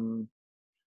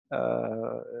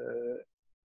 Uh,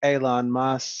 Elon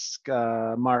Musk,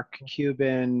 Mark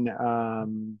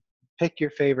Cuban, pick your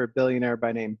favorite billionaire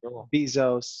by name, Sure.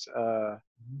 Bezos,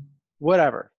 Mhm.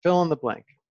 whatever, fill in the blank.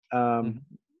 Mhm.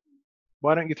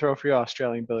 Why don't you throw for your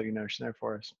Australian billionaires there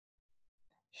for us?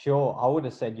 Sure, I would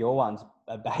have said your ones,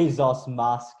 Bezos,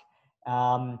 Musk.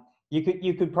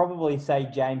 You could probably say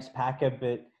James Packer,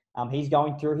 but he's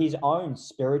going through his own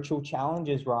spiritual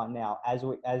challenges right now,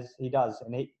 as he does,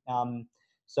 and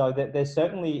so that there's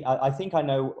certainly. I think I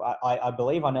know. I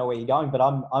believe I know where you're going, but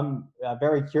I'm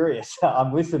very curious.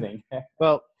 I'm listening.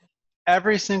 Well,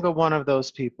 every single one of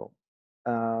those people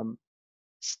um,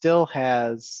 still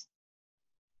has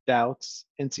doubts,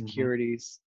 Hmm.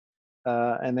 insecurities,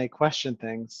 and they question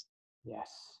things.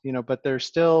 Yes. But they're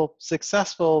still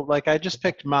successful. Like I just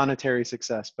picked monetary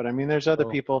success, but I mean, there's other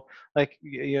Sure. people like,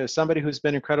 somebody who's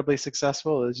been incredibly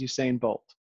successful is Usain Bolt.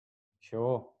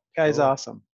 Sure. Guy's Sure.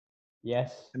 awesome.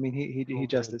 Yes. I mean, he Sure.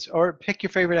 just is. Or pick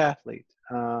your favorite athlete.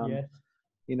 Yes.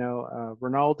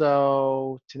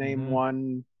 Ronaldo, to name Hmm.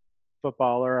 one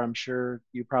footballer. I'm sure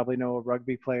you probably know a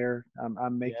rugby player. I'm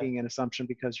Yes. making an assumption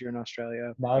because you're in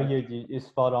Australia, No, but you're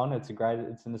spot on. It's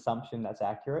an assumption that's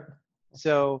accurate.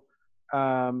 so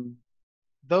um,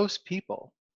 those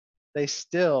people, they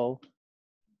still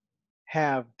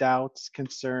have doubts,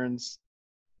 concerns,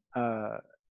 uh,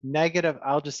 negative,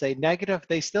 I'll just say negative,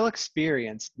 they still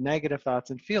experience negative thoughts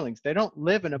and feelings. They don't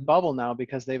live in a bubble now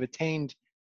because they've attained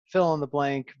fill in the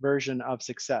blank version of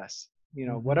success.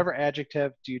 Mm-hmm. Whatever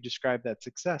adjective do you describe that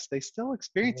success, they still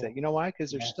experience it. Sure. You know why?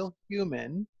 Because they're Yes. still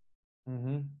human.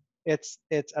 Mm-hmm.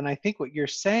 And I think what you're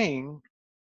saying,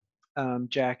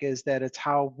 Jack, is that it's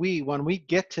how when we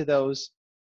get to those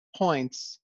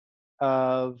points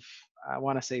of, I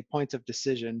want to say points of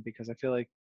decision, because I feel like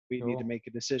we need to Sure. make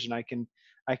a decision.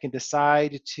 I can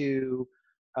decide to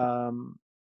um,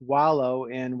 wallow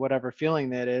in whatever feeling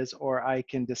that is, or I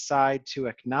can decide to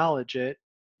acknowledge it,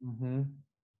 Mm-hmm.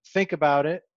 think about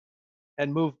it,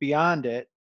 and move beyond it,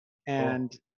 Sure.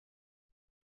 and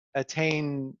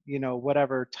attain,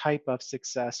 whatever type of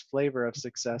success, flavor of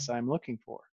success I'm looking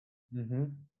for. Mm-hmm.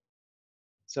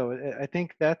 So I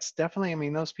think that's definitely, I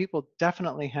mean, those people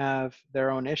definitely have their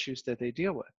own issues that they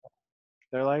deal with.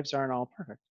 Their lives aren't all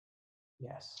perfect.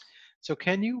 Yes. So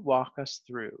can you walk us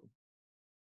through,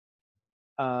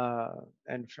 uh,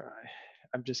 and for,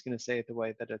 I'm just going to say it the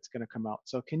way that it's going to come out.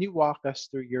 So can you walk us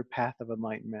through your path of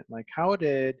enlightenment? Like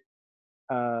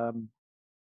um,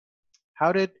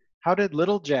 how did, how did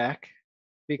little Jack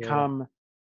Sure. become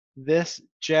this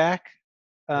Jack,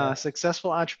 Yes.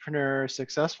 successful entrepreneur,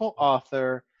 successful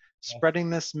author, Yes. spreading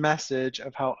this message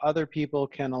of how other people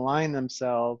can align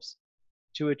themselves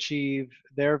to achieve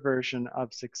their version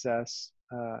of success,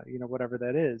 whatever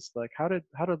that is. Like how did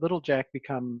little Jack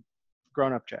become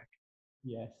grown up Jack?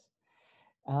 Yes.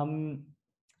 Um,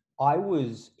 I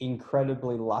was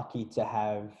incredibly lucky to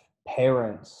have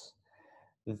parents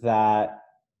that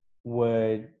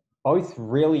were both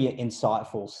really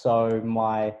insightful. So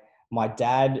my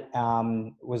dad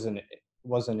was an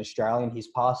Australian. He's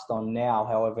passed on now.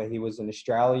 However, he was an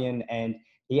Australian, and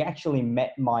he actually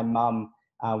met my mum,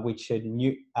 which had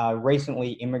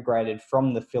recently immigrated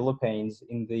from the Philippines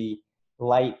in the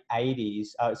late '80s.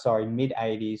 Mid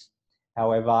 '80s.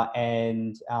 However,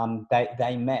 and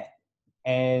they met,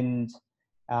 and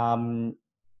um,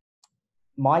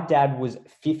 my dad was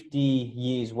 50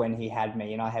 years when he had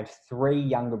me, and I have three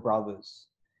younger brothers.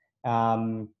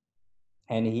 Um,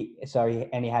 and he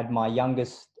had my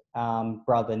youngest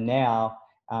brother now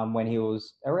when he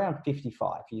was around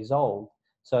 55 years old.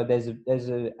 So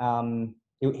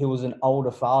he was an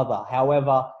older father.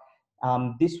 However,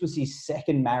 this was his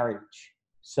second marriage.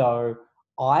 So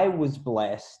I was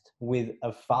blessed with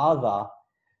a father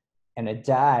and a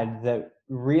dad that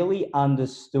really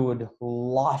understood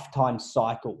lifetime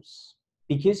cycles.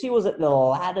 Because he was at the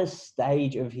latter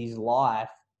stage of his life,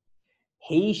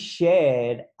 he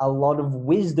shared a lot of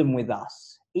wisdom with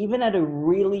us, even at a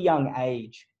really young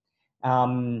age.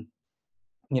 Um,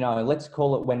 let's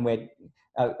call it when we're,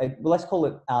 let's call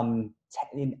it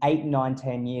in 8, 9,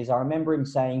 10 years. I remember him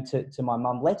saying to my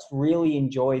mum, let's really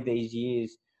enjoy these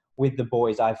years with the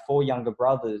boys. I have three younger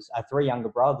brothers.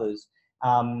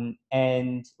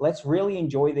 And let's really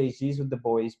enjoy these years with the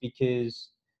boys because,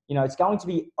 you know, it's going to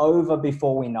be over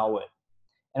before we know it.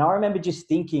 And I remember just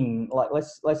thinking, like,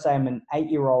 let's say I'm an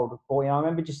 8-year-old boy, and I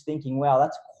remember just thinking, wow,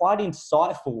 that's quite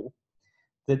insightful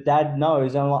that Dad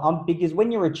knows. And because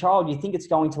when you're a child, you think it's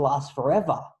going to last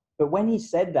forever. But when he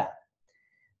said that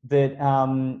it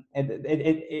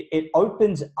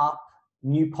opens up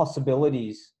new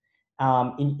possibilities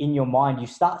in your mind. You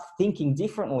start thinking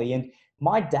differently. And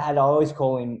my dad, I always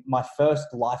call him my first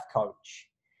life coach.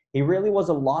 He really was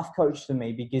a life coach to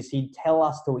me because he'd tell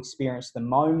us to experience the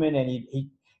moment, and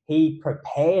he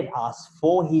prepared us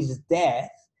for his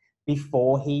death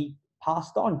before he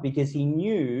passed on, because he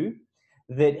knew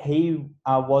that he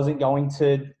wasn't going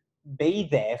to be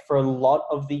there for a lot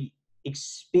of the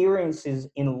experiences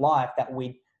in life that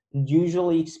we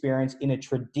usually experience in a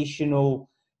traditional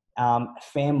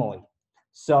family.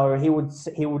 So he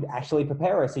would actually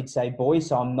prepare us. He'd say, boys,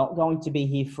 so I'm not going to be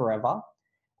here forever.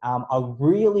 I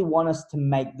really want us to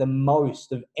make the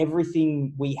most of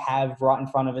everything we have right in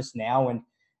front of us now. And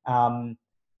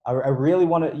I really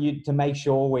want you to make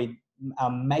sure we're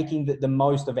making the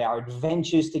most of our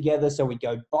adventures together. So we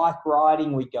go bike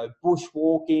riding, we go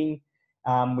bushwalking,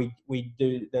 we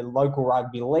do the local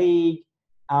rugby league.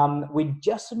 We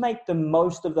just make the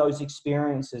most of those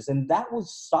experiences. And that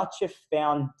was such a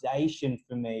foundation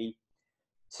for me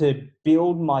to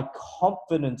build my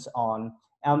confidence on,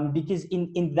 because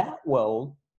in that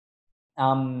world,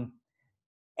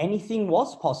 anything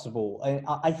was possible. And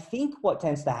I think what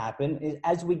tends to happen is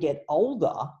as we get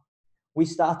older, we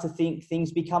start to think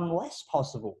things become less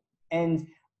possible. And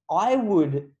I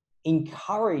would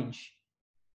encourage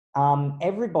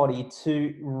everybody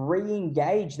to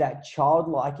re-engage that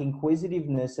childlike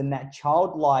inquisitiveness and that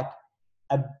childlike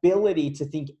ability to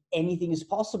think anything is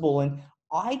possible. And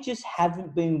I just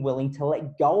haven't been willing to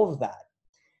let go of that.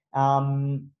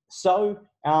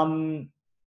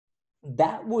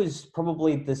 That was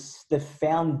probably the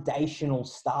foundational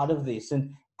start of this.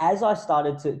 And as I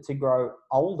started to grow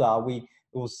older, we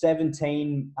were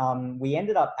 17, we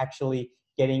ended up actually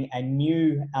getting a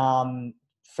new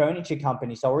furniture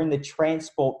company. So we're in the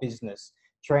transport business,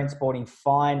 transporting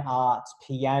fine arts,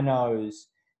 pianos,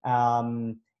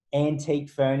 antique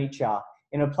furniture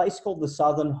in a place called the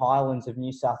Southern Highlands of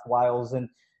New South Wales. And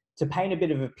to paint a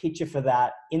bit of a picture for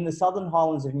that, in the Southern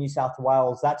Highlands of New South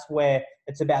Wales, that's where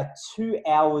it's about 2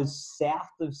 hours south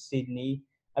of Sydney,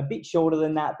 a bit shorter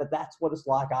than that, but that's what it's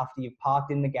like after you've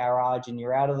parked in the garage and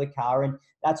you're out of the car. And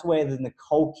that's where the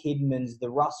Nicole Kidmans, the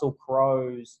Russell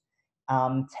Crowes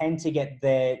tend to get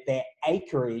their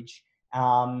acreage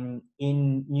in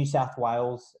New South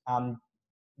Wales,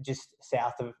 just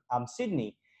south of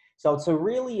Sydney. So it's a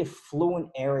really affluent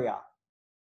area.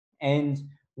 And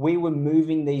we were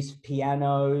moving these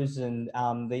pianos and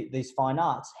these fine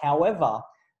arts. However,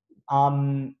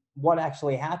 what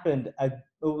actually happened, it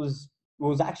was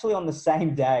actually on the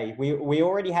same day. We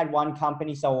already had one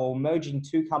company, so we were merging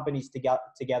two companies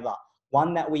together,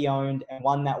 one that we owned and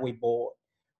one that we bought.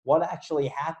 What actually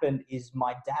happened is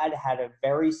my dad had a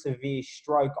very severe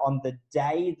stroke on the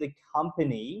day the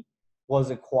company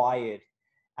was acquired,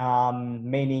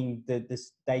 meaning that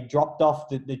they dropped off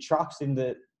the trucks in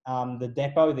the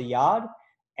depot, the yard,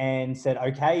 and said,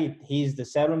 okay, here's the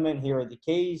settlement, here are the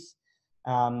keys,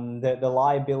 the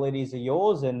liabilities are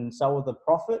yours, and so are the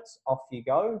profits, off you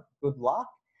go, good luck.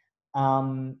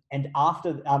 And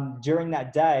after, during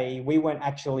that day, we weren't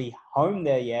actually home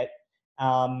there yet,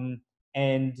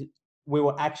 and we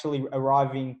were actually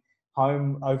arriving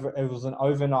home it was an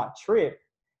overnight trip.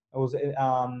 It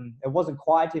wasn't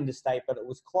quite interstate, but it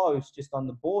was close, just on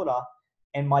the border.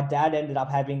 And my dad ended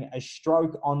up having a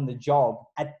stroke on the job.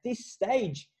 At this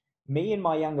stage, me and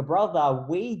my younger brother,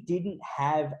 we didn't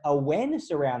have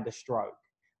awareness around the stroke.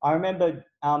 I remember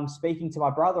speaking to my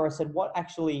brother. I said, what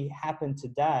actually happened to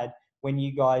Dad when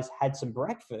you guys had some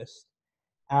breakfast?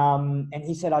 And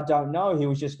he said, I don't know. He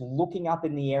was just looking up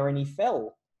in the air and he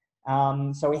fell.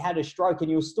 So he had a stroke and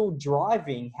he was still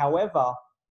driving. However,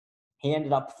 he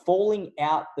ended up falling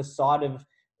out the side of,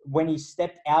 when he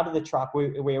stepped out of the truck,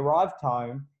 we arrived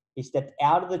home, he stepped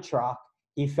out of the truck,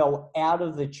 he fell out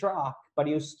of the truck, but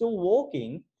he was still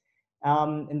walking.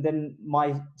 And then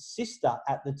my sister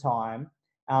at the time,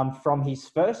 from his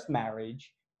first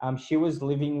marriage, she was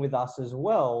living with us as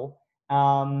well,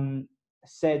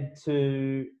 said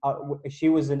to, she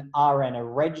was an RN, a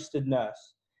registered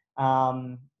nurse.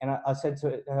 And I said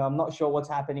to her, I'm not sure what's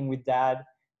happening with Dad.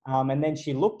 And then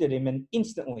she looked at him and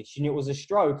instantly she knew it was a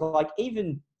stroke. Like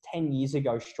even 10 years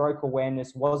ago, stroke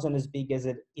awareness wasn't as big as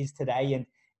it is today. And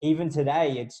even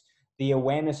today, the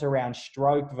awareness around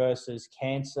stroke versus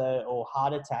cancer or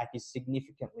heart attack is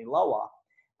significantly lower.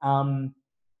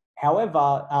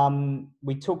 However,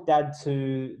 we took Dad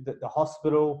to the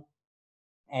hospital,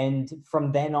 and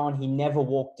from then on, he never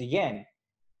walked again.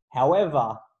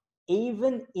 However,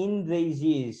 even in these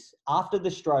years after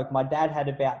the stroke, my dad had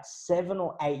about 7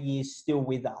 or 8 years still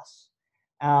with us.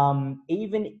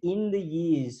 Even in the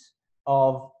years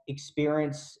of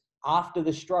experience after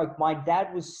the stroke, my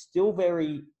dad was still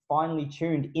very finely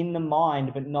tuned in the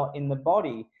mind, but not in the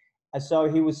body. And so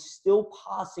he was still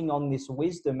passing on this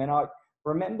wisdom. And I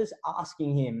remember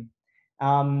asking him,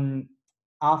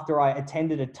 after I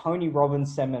attended a Tony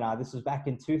Robbins seminar, this was back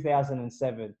in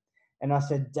 2007, and I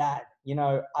said, Dad, you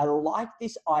know, I like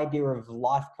this idea of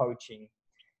life coaching.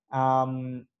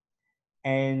 And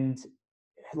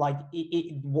like,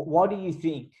 what do you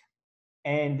think?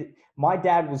 And my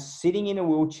dad was sitting in a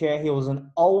wheelchair. He was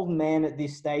an old man at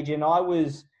this stage. And I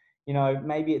was, you know,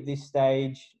 maybe at this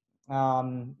stage,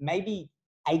 maybe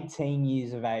 18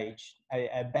 years of age,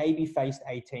 a baby-faced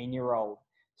 18-year-old,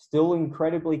 still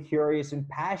incredibly curious and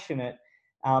passionate,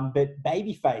 but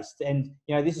baby-faced. And,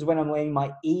 you know, this is when I'm letting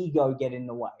my ego get in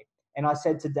the way. And I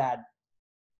said to Dad,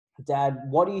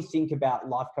 what do you think about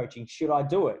life coaching? Should I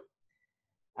do it?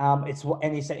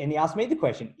 And he said, and he asked me the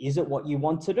question, is it what you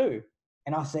want to do?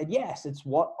 And I said, yes, it's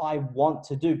what I want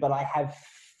to do, but I have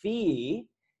fear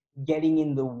getting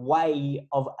in the way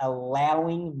of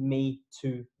allowing me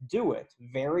to do it.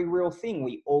 Very real thing.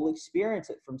 We all experience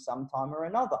it from some time or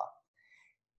another.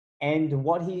 And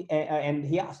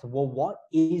he asked, well, what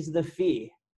is the fear?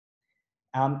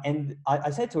 And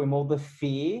I said to him, well, the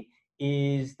fear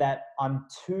is that I'm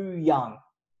too young.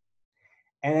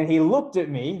 And then he looked at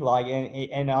me like,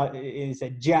 and he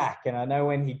said, Jack. And I know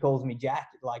when he calls me Jack,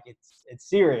 like it's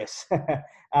serious.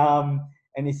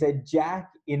 And he said, Jack,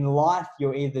 in life,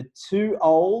 you're either too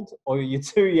old or you're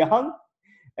too young.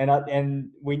 And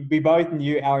we both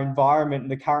knew our environment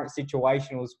and the current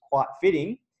situation was quite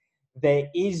fitting. There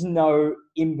is no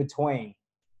in between.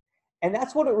 And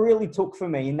that's what it really took for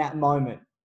me in that moment.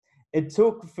 It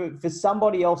took for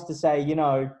somebody else to say, you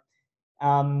know,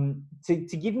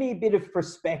 to give me a bit of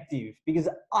perspective, because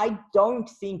I don't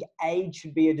think age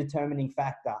should be a determining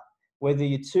factor. Whether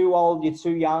you're too old, you're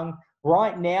too young.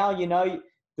 Right now, you know,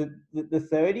 the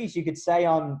 30s, you could say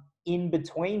I'm in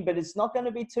between, but it's not going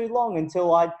to be too long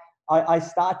until I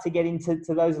start to get into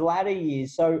those latter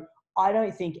years. So I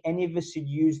don't think any of us should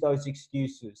use those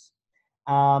excuses,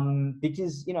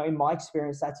 because, you know, in my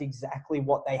experience, that's exactly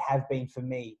what they have been for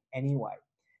me anyway.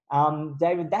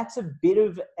 David, that's a bit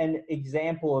of an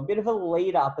example, a bit of a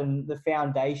lead up and the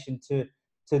foundation to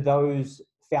those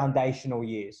foundational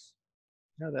years.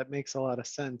 No, that makes a lot of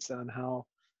sense on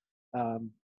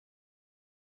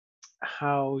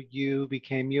how you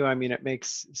became you. I mean, it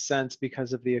makes sense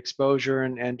because of the exposure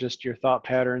and just your thought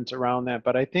patterns around that.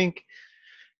 But I think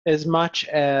as much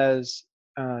as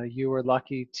you were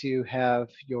lucky to have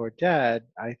your dad,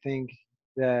 I think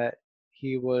that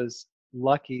he was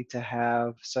lucky to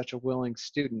have such a willing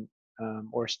student,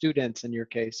 or students in your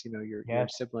case, you know, your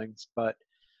siblings. But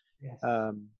Yes.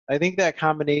 I think that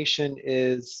combination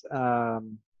is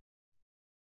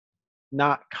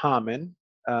not common,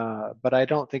 but I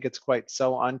don't think it's quite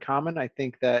so uncommon. I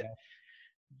think that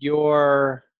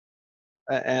your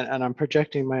and I'm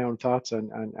projecting my own thoughts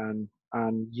on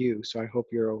you, so I hope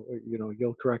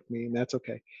you'll correct me, and that's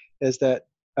okay. Is that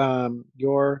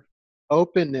your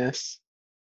openness,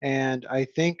 and I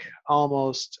think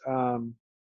almost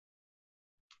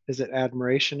is it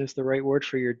admiration is the right word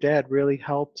for your dad, really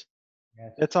helped.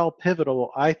 Yes. It's all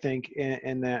pivotal, I think,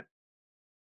 in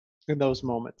those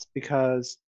moments,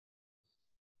 because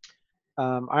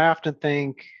I often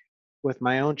think with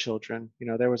my own children, you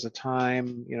know, there was a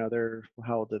time, you know,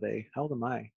 how old am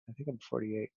I? I think I'm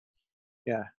 48.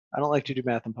 Yeah, I don't like to do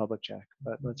math in public, Jack,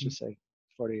 but let's just say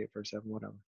 48 for 7,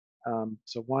 whatever.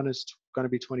 So one is going to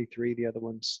be 23, the other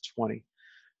one's 20.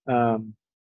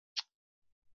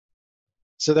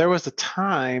 So there was a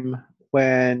time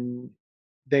when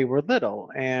they were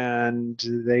little and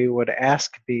they would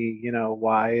ask me, you know,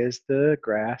 why is the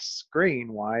grass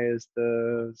green? Why is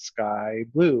the sky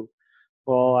blue?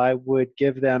 Well, I would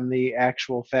give them the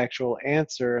actual factual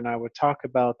answer, and I would talk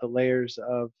about the layers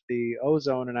of the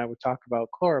ozone, and I would talk about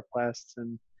chloroplasts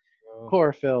and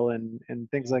chlorophyll and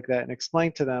things like that, and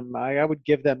explain to them. I would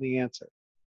give them the answer.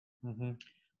 Mm-hmm.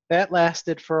 That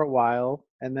lasted for a while,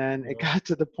 and then it got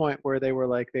to the point where they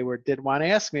didn't want to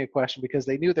ask me a question because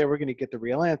they knew they were going to get the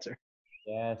real answer.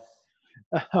 Yes.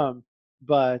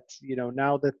 But you know,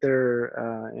 now that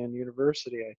they're in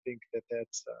university, I think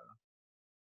that's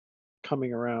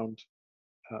coming around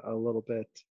a little bit.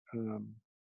 Um,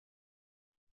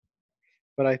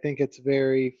 but I think it's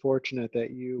very fortunate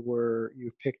that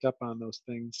you picked up on those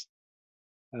things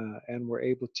and were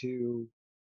able to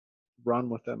run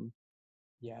with them,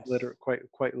 Yes.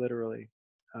 quite literally.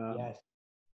 Um, Yes.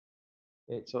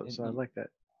 It, it, so I it, like that.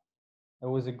 it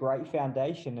was a great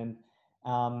foundation. And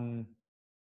um,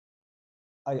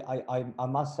 I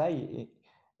must say,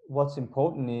 what's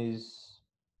important is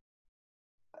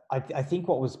I think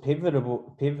what was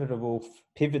pivotal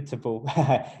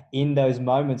in those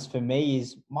moments for me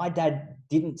is my dad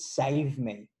didn't save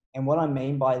me. And what I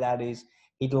mean by that is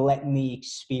he'd let me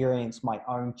experience my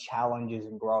own challenges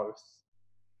and growth.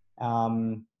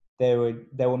 Um, there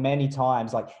were many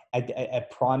times, like a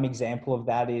prime example of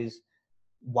that is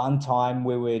one time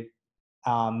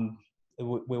um,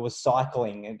 we were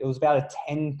cycling, and it was about a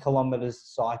 10 kilometers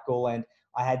cycle, and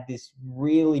I had this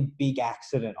really big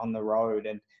accident on the road,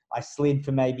 and I slid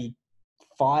for maybe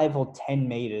 5 or 10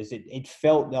 meters. It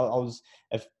felt that I was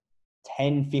a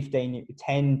 10, 15,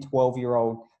 10,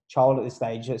 12-year-old child at this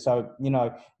stage. So,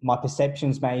 my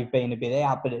perceptions may have been a bit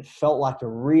out, but it felt like a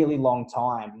really long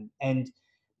time. And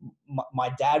my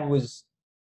dad was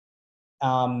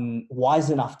wise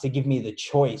enough to give me the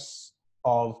choice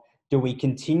of, do we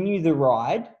continue the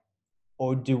ride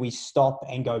or do we stop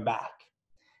and go back?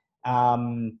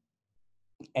 Um,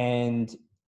 and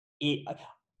it,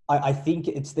 I think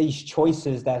it's these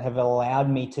choices that have allowed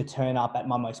me to turn up at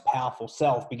my most powerful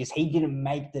self, because he didn't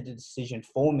make the decision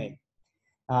for me.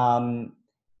 Um,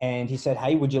 and he said,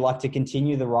 "Hey, would you like to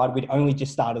continue the ride?" We'd only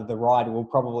just started the ride. We were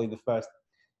probably the first,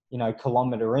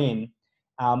 kilometer in.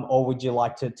 Or would you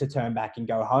like to turn back and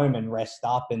go home and rest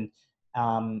up and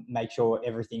make sure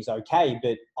everything's okay?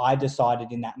 But I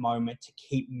decided in that moment to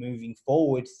keep moving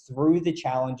forward through the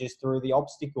challenges, through the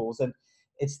obstacles. And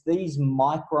it's these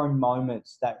micro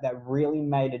moments that really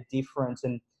made a difference.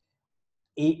 And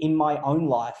in my own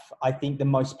life, I think the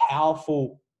most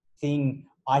powerful thing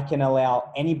I can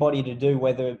allow anybody to do,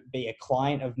 whether it be a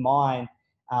client of mine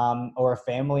or a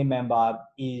family member,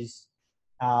 is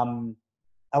um,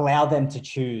 allow them to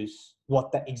choose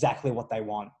exactly what they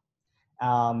want,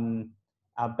 and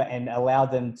allow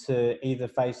them to either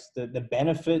face the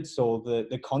benefits or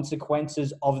the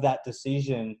consequences of that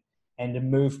decision, and to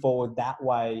move forward that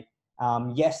way.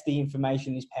 Yes, the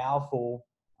information is powerful.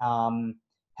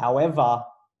 However,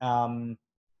 um,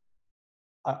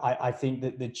 I think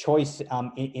that the choice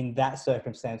in that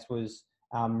circumstance was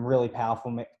really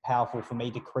powerful for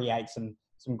me to create some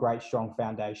great, strong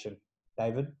foundation.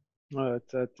 David?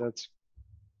 That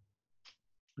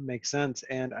makes sense.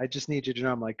 And I just need you to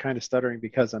know I'm like kind of stuttering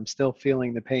because I'm still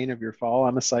feeling the pain of your fall.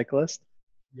 I'm a cyclist.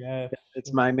 Yeah.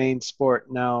 It's my main sport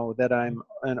now that I'm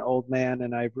an old man,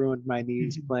 and I've ruined my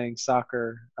knees playing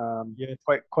soccer. Yes.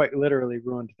 Quite literally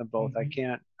ruined them both.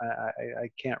 Mhm. I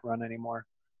can't run anymore.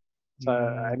 So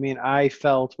I Mm. mean, I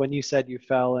felt when you said you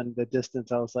fell in the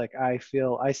distance, I was like, I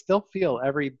still feel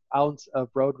every ounce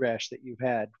of road rash that you've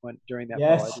had during that fall.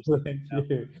 I Yes, just, thank you know,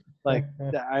 you. like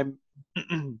I'm,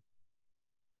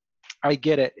 I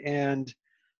get it, and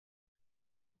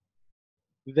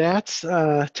that's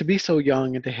to be so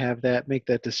young and to have that make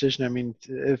that decision. I mean,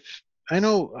 if I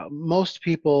know most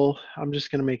people, I'm just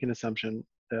going to make an assumption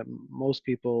that most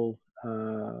people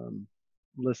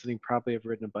listening probably have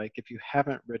ridden a bike. If you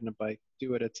haven't ridden a bike,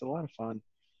 do it. It's a lot of fun.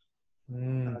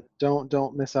 Mm.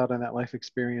 Don't miss out on that life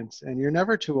experience. And you're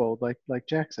never too old. Like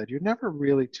Jack said, you're never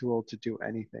really too old to do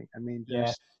anything. I mean, Yeah.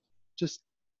 there's just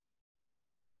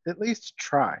at least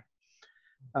try.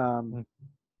 Um, Mm.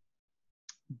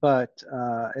 but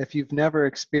if you've never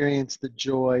experienced the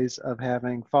joys of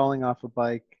falling off a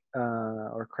bike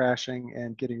or crashing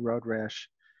and getting road rash,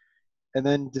 and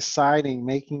then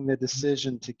making the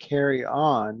decision to carry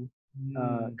on,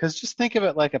 Mm. because just think of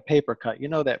it like a paper cut. You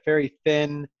know, that very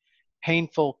thin,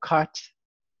 painful cut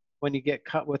when you get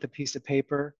cut with a piece of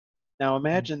paper. Now Mm.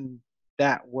 imagine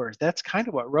that worse. That's kind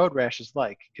of what road rash is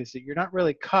like, because you're not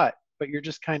really cut, but you're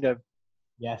just kind of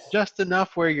Yes. just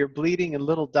enough where you're bleeding in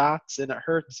little dots and it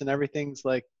hurts and everything's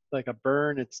like a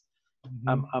burn.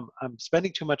 Mhm. I'm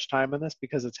spending too much time on this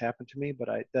because it's happened to me, but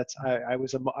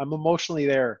I'm emotionally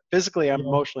there. Physically, Yeah.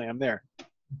 I'm there.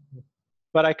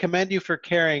 But I commend you for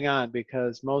carrying on,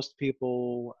 because most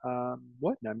people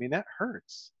wouldn't. I mean, that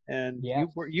hurts, and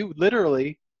Yes. you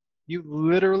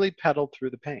literally pedaled through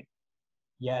the pain.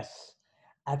 Yes.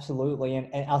 Absolutely.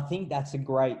 And I think that's a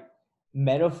great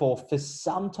metaphor for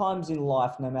sometimes in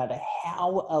life, no matter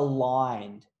how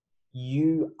aligned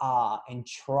you are and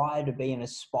try to be and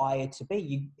aspire to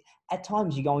be, at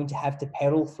times you're going to have to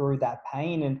pedal through that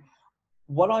pain. And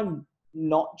what I'm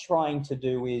not trying to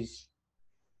do is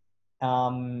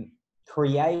um,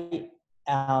 create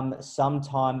some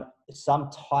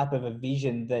type of a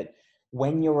vision that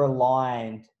when you're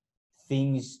aligned,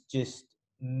 things just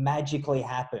magically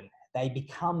happen. They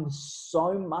become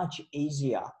so much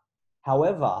easier.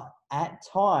 However, at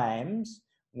times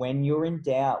when you're in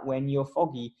doubt, when you're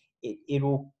foggy,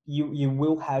 you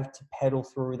will have to pedal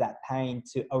through that pain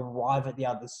to arrive at the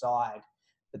other side.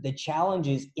 But the challenge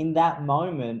is in that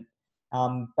moment,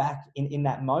 back in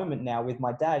that moment now with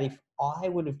my dad, if I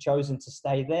would have chosen to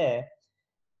stay there,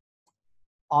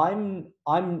 I'm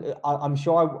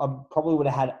sure I probably would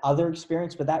have had other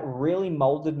experience, but that really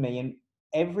molded me. And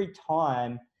every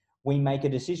time we make a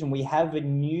decision, we have a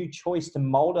new choice to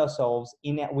mold ourselves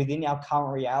within our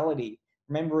current reality.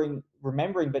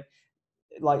 Remembering, but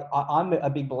like I'm a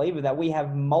big believer that we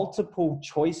have multiple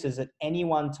choices at any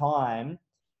one time,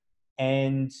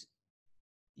 and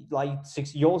like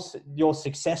your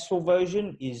successful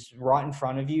version is right in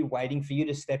front of you waiting for you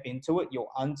to step into it. Your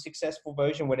unsuccessful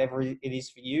version, whatever it is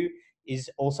for you, is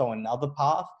also another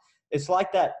path. It's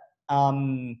like that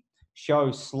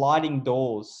show Sliding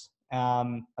Doors.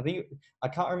 I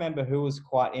can't remember who was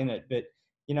quite in it, but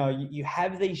you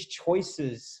have these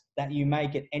choices that you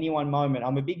make at any one moment.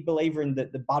 I'm a big believer in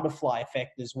the butterfly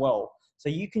effect as well. So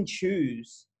you can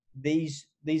choose these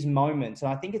moments,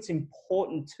 and I think it's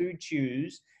important to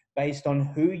choose based on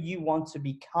who you want to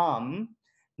become,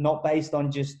 not based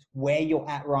on just where you're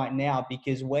at right now.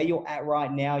 Because where you're at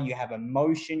right now, you have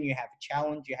emotion, you have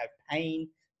challenge, you have pain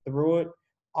through it.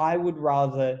 I would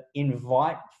rather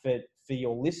invite for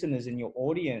your listeners and your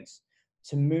audience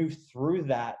to move through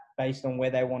that based on where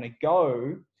they want to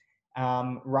go,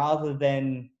 rather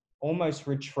than almost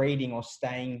retreating or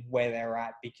staying where they're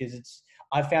at. Because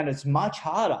I found it's much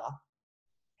harder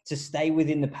to stay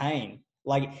within the pain.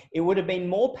 Like, it would have been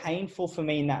more painful for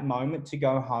me in that moment to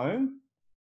go home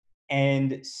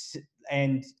and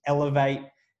elevate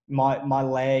my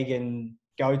leg and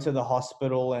go to the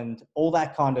hospital and all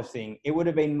that kind of thing. It would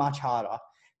have been much harder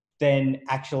than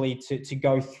actually to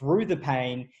go through the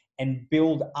pain and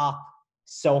build up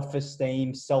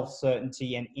self-esteem,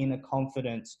 self-certainty, and inner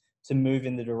confidence to move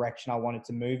in the direction I wanted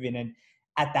to move in. And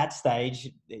at that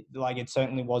stage, it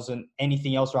certainly wasn't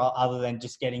anything else other than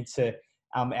just getting to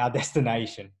our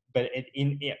destination. But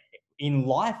in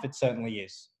life, it certainly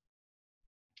is.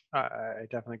 I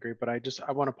definitely agree, but I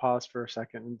want to pause for a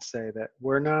second and say that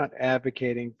we're not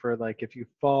advocating for, like, if you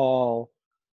fall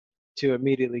to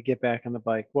immediately get back on the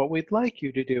bike. What we'd like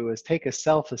you to do is take a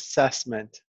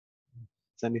self-assessment.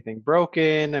 Is anything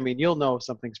broken? I mean, you'll know if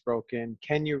something's broken.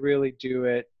 Can you really do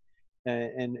it?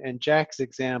 And Jack's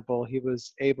example, he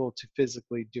was able to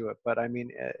physically do it. But I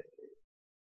mean,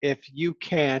 if you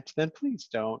can't, then please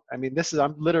don't. I mean,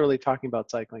 I'm literally talking about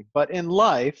cycling. But in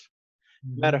life,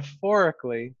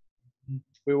 metaphorically,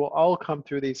 we will all come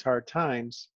through these hard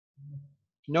times.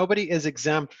 Nobody is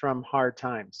exempt from hard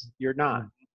times. You're not.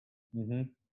 Mm-hmm.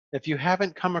 If you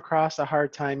haven't come across a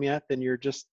hard time yet, then you're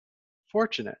just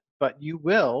fortunate. But you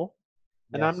will.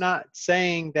 And I'm not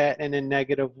saying that in a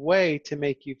negative way to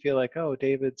make you feel like, oh,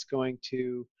 David's going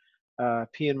to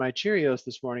pee in my Cheerios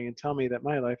this morning and tell me that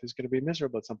my life is going to be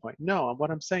miserable at some point. No,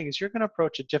 what I'm saying is you're going to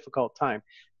approach a difficult time.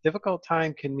 Difficult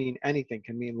time can mean anything.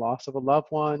 Can mean loss of a loved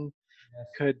one,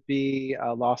 could be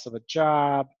a loss of a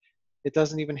job. It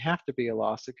doesn't even have to be a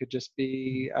loss. It could just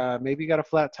be maybe you got a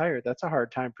flat tire. That's a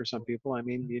hard time for some people. I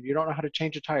mean, you don't know how to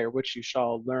change a tire, which you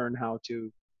shall learn how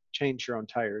to change your own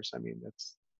tires. I mean,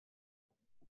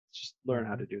 just learn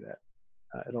how to do that.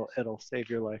 It'll save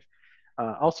your life.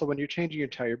 Also, when you're changing your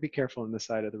tire, be careful on the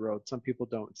side of the road. Some people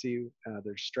don't see you.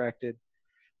 They're distracted.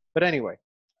 But anyway,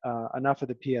 enough of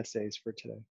the PSAs for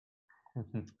today.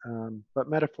 But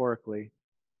metaphorically,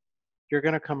 you're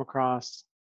going to come across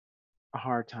a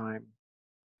hard time.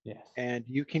 Yes. And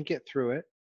you can get through it.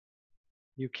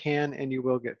 You can and you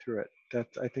will get through it.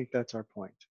 I think that's our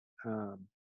point.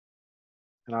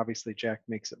 And obviously Jack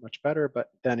makes it much better,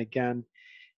 but then again,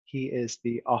 he is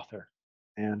the author.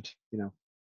 And,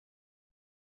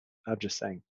 I'm just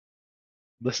saying,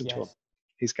 listen to him.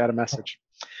 He's got a message.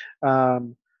 What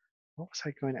was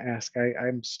I going to ask?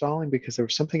 I'm stalling because there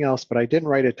was something else, but I didn't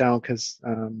write it down because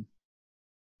I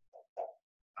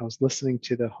was listening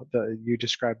to you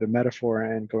described the metaphor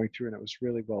and going through, and it was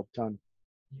really well done.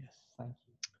 Yes, thank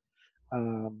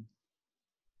you.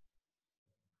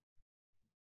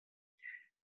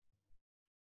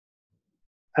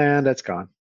 And that's gone,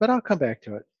 but I'll come back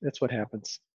to it. That's what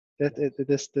happens.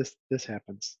 This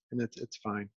happens, and it's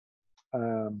fine.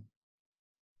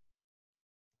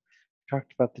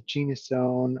 Talked about the Genius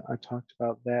Zone. I talked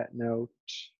about that note.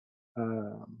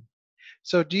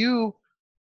 So do you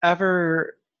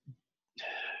ever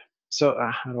So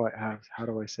how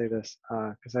do I say this?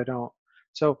 Because I don't.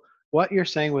 So what you're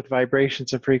saying with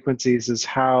vibrations and frequencies is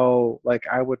how, like,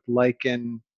 I would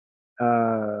liken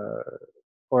uh,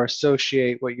 or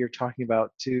associate what you're talking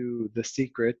about to The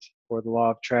Secret or the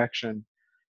law of attraction.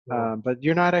 Sure. But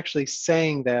you're not actually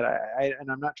saying that.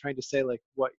 And I'm not trying to say like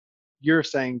what you're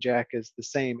saying, Jack, is the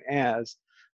same as,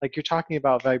 like, you're talking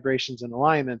about vibrations and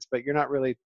alignments, but you're not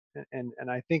really. And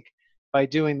I think by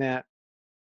doing that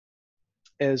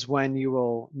is when you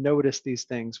will notice these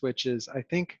things, which is, I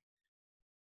think,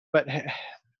 but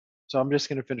so I'm just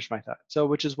going to finish my thought. So,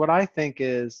 which is what I think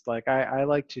is, like, I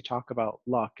like to talk about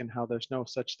luck and how there's no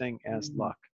such thing as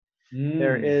luck.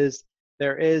 There Mm. is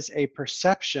there is a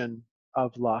perception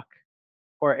of luck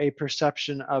or a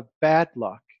perception of bad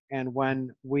luck. And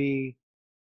when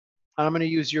I'm going to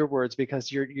use your words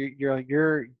because you're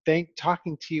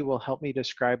talking to you will help me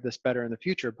describe this better in the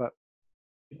future. But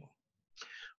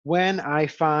when I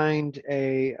find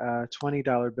a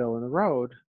 $20 bill in the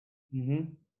road, Mm-hmm.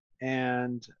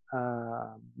 and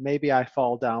maybe I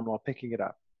fall down while picking it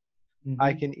up,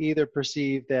 I Mm-hmm. can either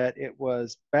perceive that it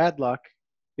was bad luck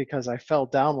because I fell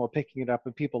down while picking it up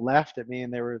and people laughed at me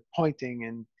and they were pointing,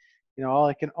 and all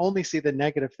I can only see the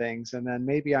negative things, and then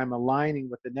maybe I'm aligning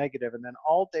with the negative, and then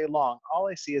all day long all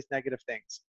I see is negative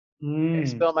things. I Mm.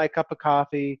 spill my cup of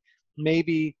coffee,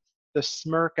 maybe the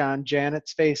smirk on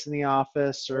Janet's face in the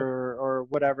office, or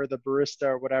whatever, the barista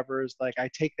or whatever, is like, I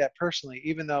take that personally,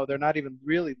 even though they're not even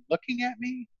really looking at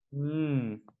me,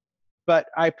 Mm. but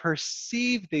I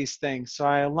perceive these things, so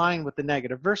I align with the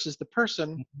negative, versus the person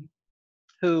Mm-hmm.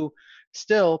 who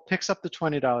still picks up the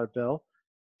 $20 bill,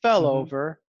 fell Mm-hmm.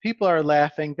 over, people are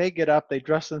laughing, they get up, they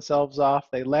dress themselves off,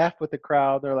 they laugh with the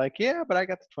crowd, they're like, yeah, but I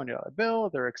got the $20 bill,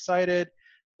 they're excited,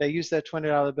 they use that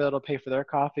 $20 bill to pay for their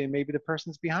coffee, and maybe the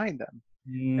person's behind them,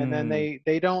 and then Mm.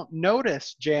 they don't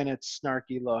notice Janet's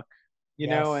snarky look,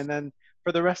 Yes. and then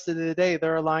for the rest of the day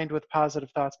they're aligned with positive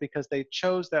thoughts because they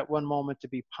chose that one moment to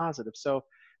be positive. So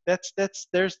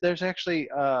there's actually,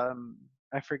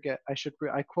 I forget,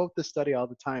 I quote this study all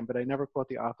the time, but I never quote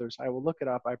the authors. I will look it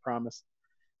up, I promise.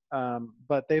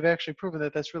 But they've actually proven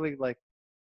that that's really, like,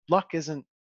 luck isn't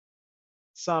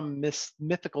some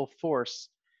mythical force.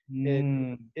 it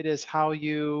Mm. it is how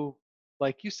you,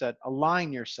 like you said,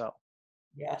 align yourself.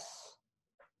 Yes.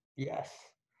 Yes.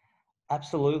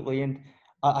 Absolutely. And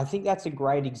I think that's a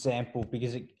great example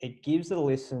because it gives the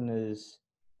listeners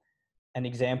an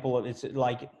example of, it's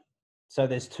like, so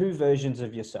there's two versions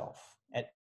of yourself at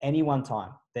any one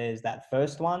time. There's that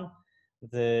first one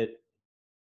that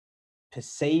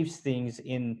perceives things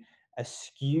in a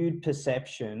skewed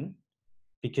perception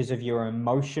because of your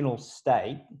emotional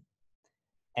state.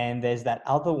 And there's that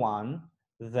other one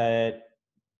that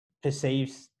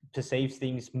perceives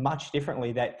things much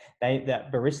differently, that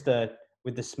barista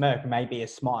with the smirk may be a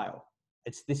smile.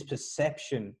 It's this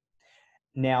perception.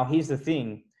 Now here's the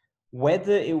thing,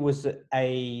 whether it was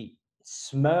a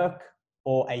smirk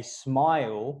or a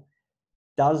smile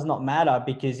does not matter,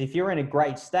 because if you're in a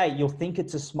great state you'll think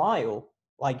it's a smile.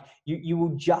 Like you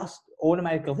will just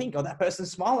automatically think, oh, that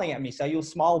person's smiling at me, so you'll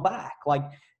smile back. Like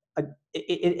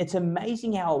it's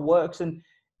amazing how it works. And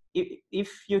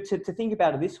if you're to think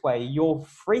about it this way, your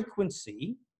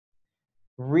frequency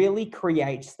really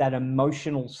creates that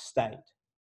emotional state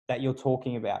that you're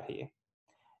talking about here.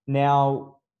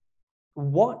 Now,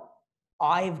 what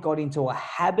I've got into a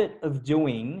habit of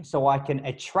doing so I can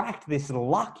attract this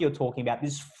luck you're talking about,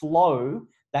 this flow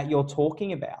that you're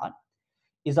talking about,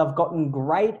 is I've gotten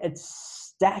great at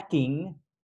stacking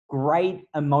great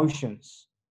emotions.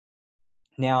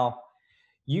 Now,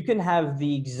 you can have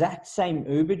the exact same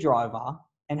Uber driver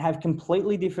and have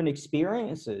completely different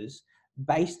experiences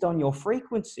based on your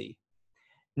frequency.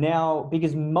 Now,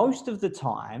 because most of the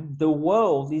time, the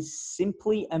world is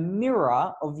simply a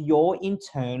mirror of your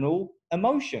internal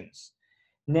emotions.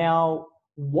 Now,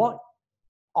 what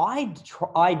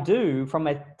I do from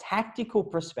a tactical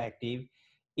perspective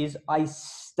is I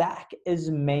stack as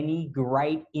many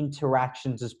great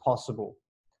interactions as possible.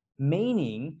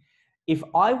 Meaning, if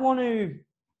I want to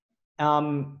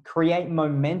create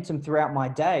momentum throughout my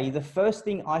day, the first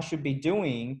thing I should be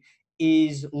doing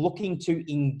is looking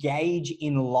to engage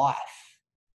in life.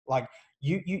 Like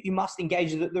you must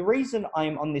engage. The reason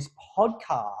I'm on this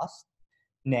podcast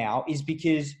now is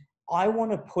because I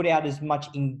want to put out as much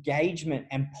engagement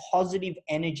and positive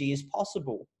energy as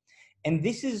possible. And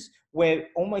this is where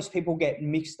almost people get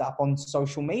mixed up on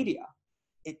social media.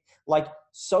 Like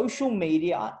social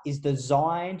media is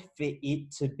designed for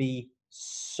it to be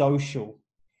social.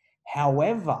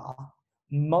 However,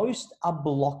 most are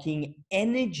blocking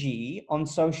energy on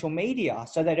social media,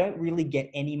 so they don't really get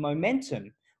any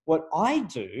momentum. what I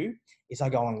do is I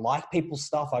go and like people's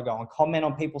stuff. I go and comment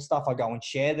on people's stuff. I go and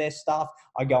share their stuff.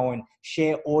 I go and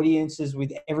share audiences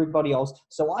with everybody else.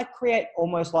 So I create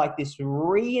almost like this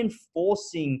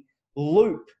reinforcing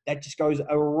loop that just goes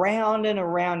around and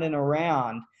around and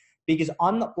around, because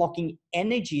I'm not blocking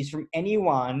energies from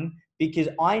anyone, because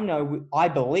I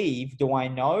believe, do I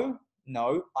know?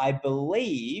 No, I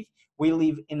believe we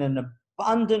live in an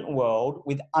abundant world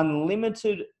with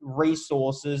unlimited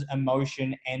resources,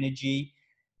 emotion, energy,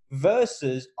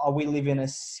 versus we live in a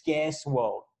scarce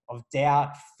world of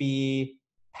doubt, fear,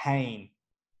 pain.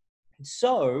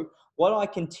 So what I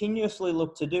continuously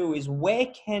look to do is, where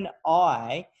can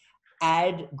I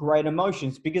add great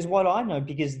emotions? Because what I know,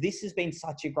 because this has been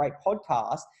such a great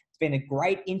podcast, it's been a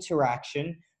great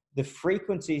interaction, the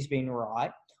frequency's been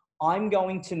right, I'm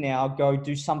going to now go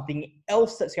do something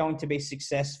else that's going to be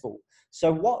successful.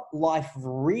 So what life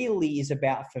really is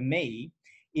about for me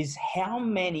is, how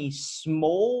many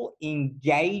small,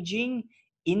 engaging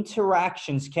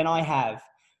interactions can I have?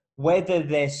 Whether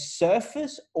they're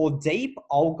surface or deep,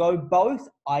 I'll go both.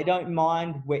 I don't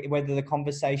mind whether the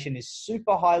conversation is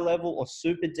super high level or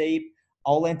super deep.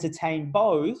 I'll entertain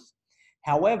both.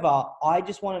 However, I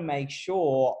just want to make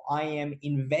sure I am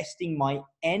investing my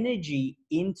energy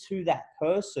into that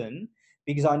person,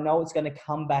 because I know it's going to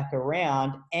come back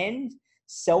around. And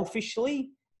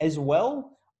selfishly as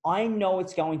well, I know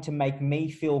it's going to make me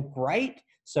feel great.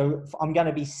 So I'm going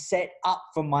to be set up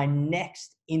for my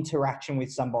next interaction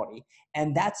with somebody.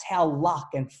 And that's how luck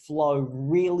and flow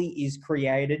really is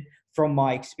created, from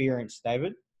my experience,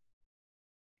 David.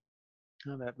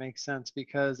 Oh, that makes sense,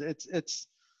 because it's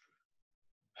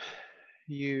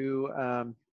you,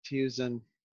 to use an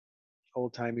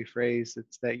old-timey phrase,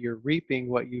 it's that you're reaping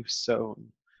what you've sown.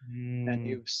 And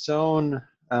you've sown,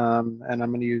 and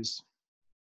I'm going to use,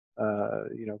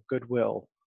 goodwill.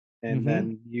 And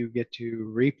then you get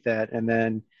to reap that. And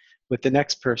then with the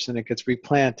next person, it gets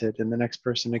replanted, and the next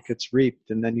person, it gets reaped.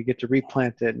 And then you get to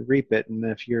replant it and reap it. And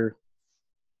if you're,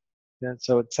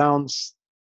 so it sounds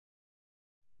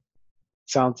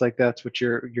like that's what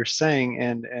you're saying.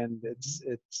 And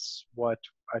it's what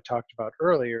I talked about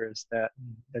earlier, is that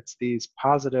it's these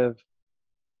positive,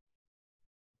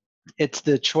 it's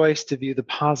the choice to view the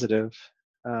positive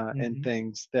in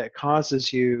things that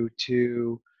causes you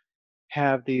to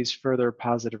have these further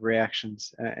positive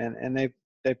reactions. And they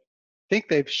think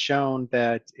they've shown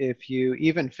that if you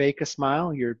even fake a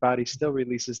smile, your body still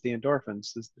releases the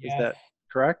endorphins. Is that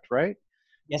correct, right?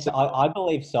 Yes, I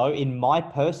believe so, in my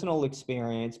personal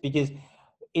experience, because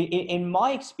in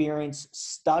my experience,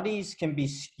 studies can be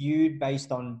skewed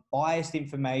based on biased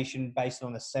information, based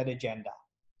on a set agenda.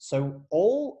 So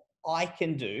all I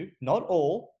can do, not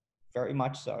all, very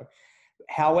much so,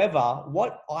 however,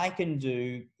 what I can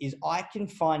do is I can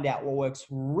find out what works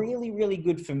really, really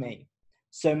good for me.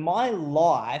 So my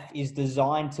life is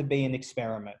designed to be an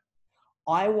experiment.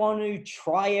 I want to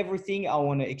try everything. I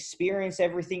want to experience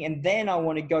everything. And then I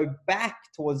want to go back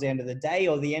towards the end of the day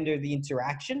or the end of the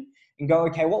interaction and go,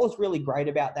 okay, what was really great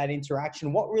about that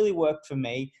interaction? What really worked for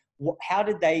me? How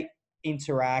did they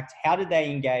interact? How did they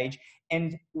engage?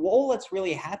 And all that's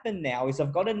really happened now is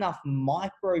I've got enough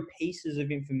micro pieces of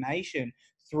information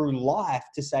through life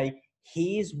to say,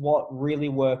 here's what really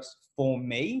works for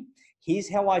me. Here's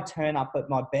how I turn up at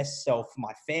my best self for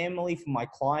my family, for my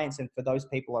clients, and for those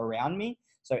people around me.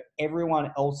 So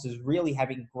everyone else is really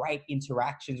having great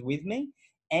interactions with me.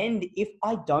 And if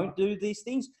I don't do these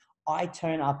things, I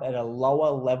turn up at a lower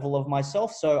level of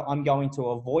myself. So I'm going to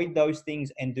avoid those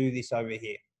things and do this over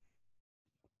here.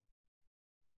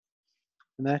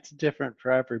 And that's different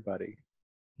for everybody.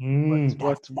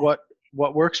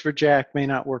 What works for Jack may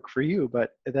not work for you,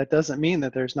 but that doesn't mean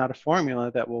that there's not a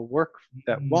formula that will work,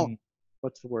 that won't.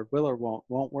 What's the word? Will or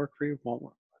won't work for you? Won't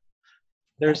work.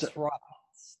 That's right.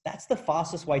 That's the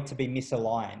fastest way to be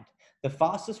misaligned. The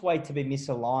fastest way to be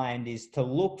misaligned is to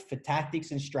look for tactics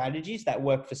and strategies that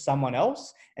work for someone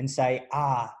else and say,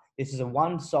 this is a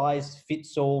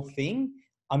one-size-fits-all thing.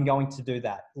 I'm going to do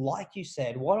that. Like you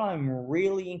said, what I'm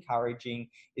really encouraging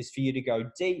is for you to go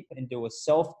deep and do a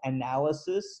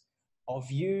self-analysis of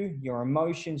you, your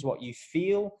emotions, what you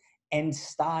feel, and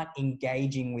start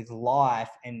engaging with life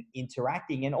and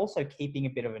interacting, and also keeping a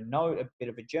bit of a note, a bit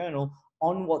of a journal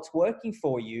on what's working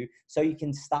for you, so you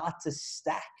can start to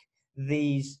stack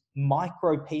these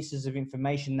micro pieces of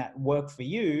information that work for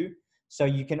you, so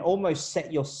you can almost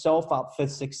set yourself up for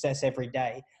success every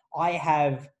day. I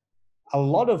have a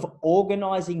lot of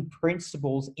organizing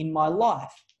principles in my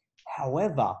life.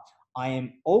 However, I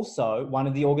am also, one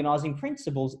of the organizing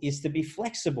principles is to be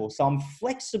flexible. So I'm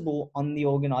flexible on the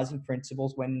organizing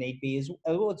principles when need be as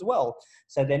well.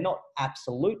 So they're not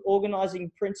absolute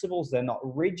organizing principles. They're not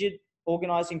rigid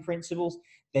organizing principles.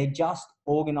 They're just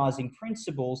organizing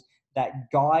principles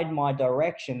that guide my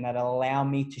direction, that allow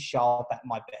me to show up at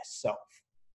my best self.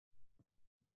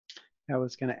 I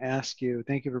was going to ask you,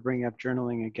 thank you for bringing up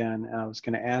journaling again. I was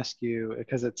going to ask you,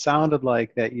 because it sounded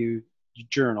like that you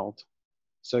journaled.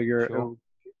 So Sure.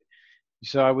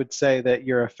 so I would say that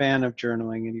you're a fan of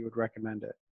journaling and you would recommend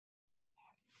it.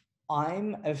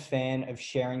 I'm a fan of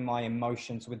sharing my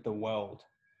emotions with the world.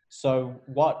 So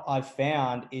what I've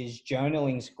found is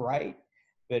journaling's great,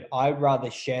 but I'd rather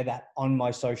share that on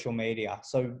my social media.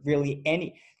 So really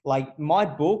like my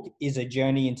book is a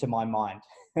journey into my mind.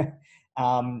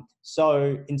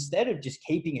 So instead of just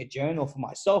keeping a journal for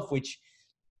myself, which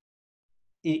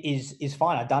is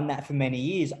fine, I've done that for many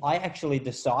years, I actually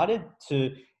decided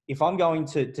to, if I'm going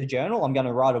to journal, I'm going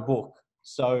to write a book.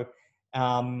 So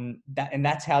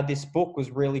that's how this book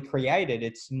was really created.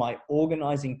 It's my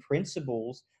organizing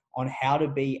principles on how to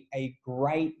be a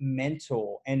great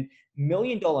mentor. And $1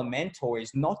 Million Mentor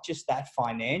is not just that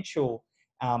financial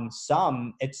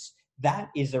sum. That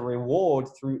is a reward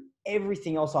through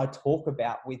everything else I talk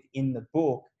about within the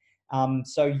book.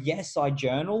 So yes, I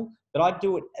journal, but I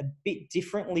do it a bit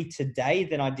differently today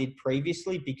than I did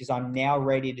previously, because I'm now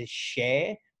ready to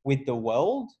share with the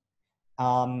world,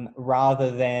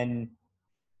 rather than,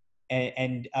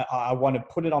 and I want to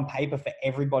put it on paper for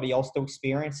everybody else to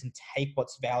experience and take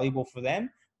what's valuable for them,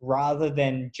 rather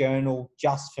than journal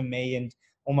just for me and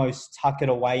almost tuck it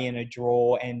away in a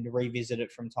drawer and revisit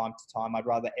it from time to time. I'd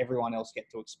rather everyone else get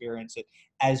to experience it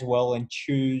as well and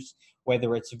choose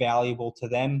whether it's valuable to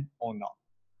them or not.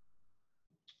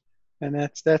 And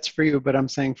that's for you, but I'm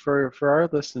saying for our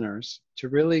listeners to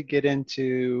really get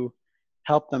into,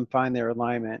 help them find their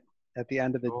alignment, at the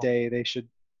end of the day, they should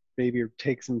maybe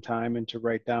take some time and to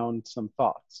write down some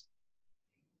thoughts.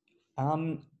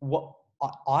 What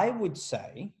I would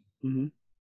say, Mm-hmm.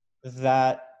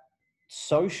 that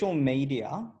social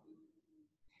media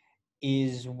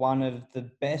is one of the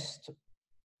best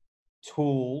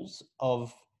tools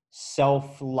of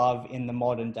self-love in the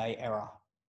modern day era.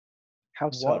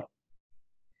 How so?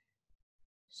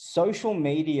 Social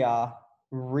media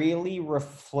really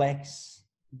reflects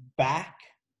back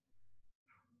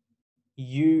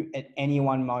you at any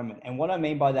one moment. And what I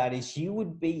mean by that is you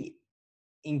would be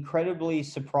incredibly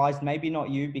surprised, maybe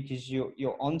not you because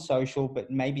you're on social,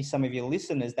 but maybe some of your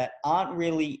listeners that aren't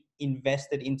really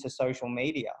invested into social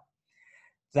media.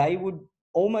 They would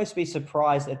almost be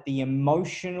surprised at the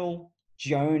emotional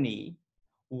journey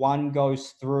one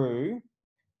goes through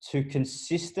to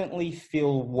consistently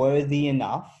feel worthy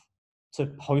enough to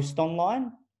post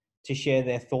online, to share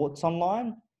their thoughts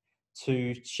online,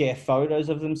 to share photos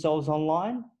of themselves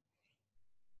online.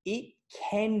 It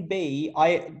can be,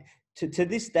 to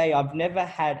this day, I've never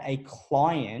had a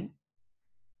client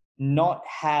not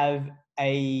have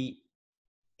a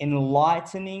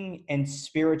enlightening and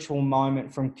spiritual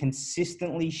moment from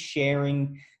consistently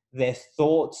sharing their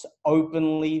thoughts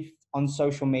openly on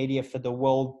social media for the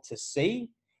world to see,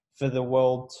 for the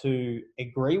world to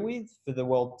agree with, for the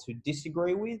world to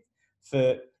disagree with,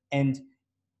 and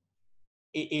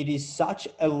it is such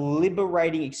a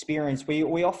liberating experience.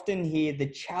 We often hear the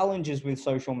challenges with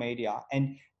social media.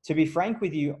 And to be frank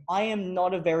with you, I am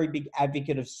not a very big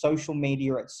advocate of social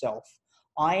media itself.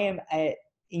 I am an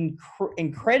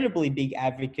incredibly big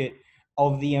advocate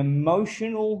of the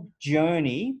emotional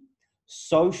journey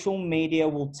social media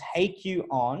will take you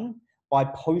on by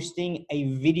posting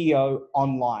a video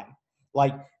online.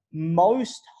 Like,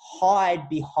 most hide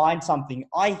behind something.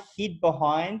 I hid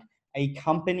behind a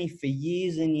company for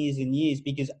years and years and years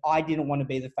because I didn't want to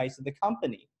be the face of the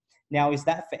company. Now, is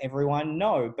that for everyone?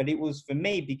 No, but it was for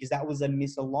me because that was a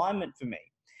misalignment for me.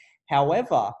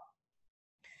 However,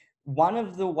 one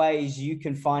of the ways you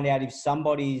can find out if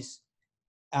somebody's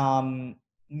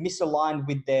misaligned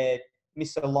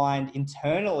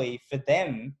internally for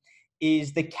them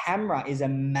is the camera is a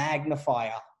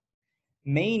magnifier.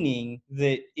 Meaning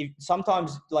that if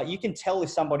sometimes, like, you can tell if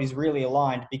somebody's really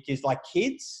aligned because, like,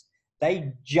 kids,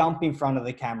 they jump in front of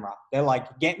the camera. They're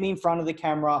like, get me in front of the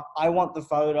camera. I want the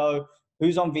photo.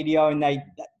 Who's on video? And they,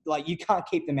 like, you can't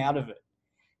keep them out of it.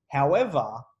 However,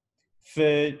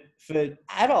 for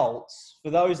adults, for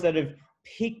those that have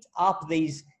picked up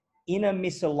these inner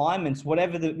misalignments,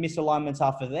 whatever the misalignments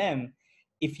are for them,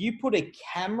 if you put a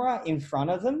camera in front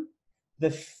of them, the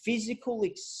physical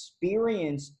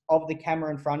experience of the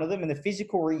camera in front of them and the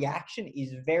physical reaction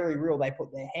is very real. They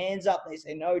put their hands up. They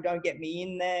say, no, don't get me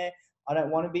in there. I don't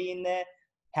want to be in there.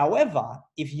 However,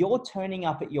 if you're turning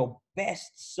up at your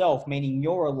best self, meaning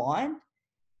you're aligned,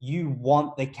 you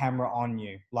want the camera on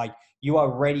you. Like, you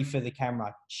are ready for the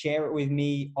camera. Share it with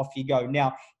me, off you go.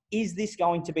 Now, is this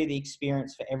going to be the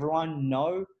experience for everyone?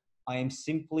 No, I am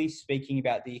simply speaking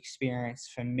about the experience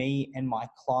for me and my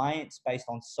clients based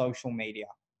on social media.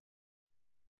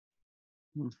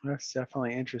 That's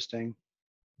definitely interesting.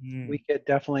 Mm. We could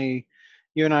definitely,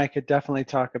 you and I could definitely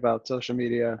talk about social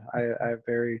media. I have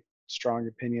very strong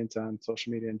opinions on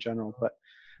social media in general, but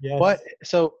Yes.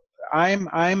 so I am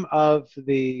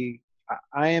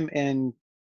in,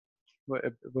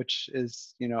 which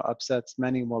is, upsets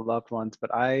many more loved ones,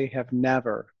 but I have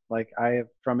never,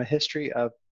 from a history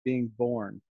of being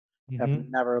born, have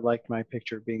never liked my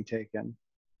picture being taken.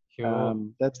 Sure.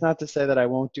 That's not to say that I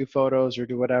won't do photos or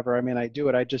do whatever. I mean, I do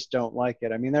it. I just don't like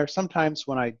it. I mean, there are some times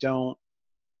when I don't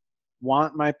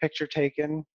want my picture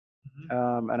taken,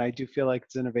 and I do feel like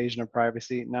it's an invasion of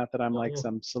privacy. Not that I'm like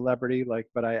some celebrity,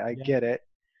 but I get it.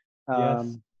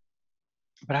 Yes.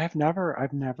 But I've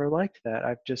never liked that.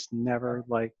 I've just never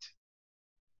liked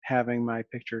having my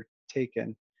picture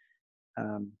taken.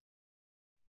 I'll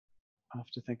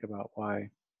have to think about why.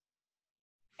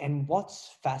 And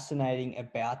what's fascinating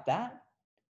about that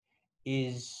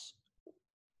is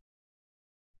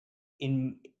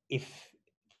if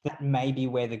that may be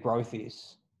where the growth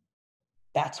is.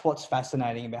 That's what's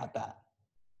fascinating about that.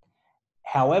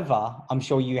 However, I'm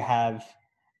sure you have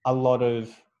a lot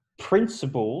of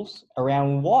principles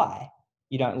around why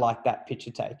you don't like that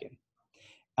picture taken.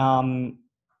 And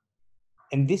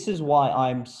this is why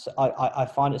I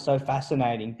find it so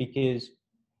fascinating, because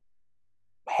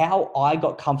how I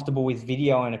got comfortable with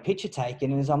video and a picture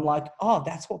taken is I'm like, oh,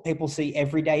 that's what people see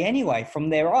every day anyway from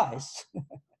their eyes.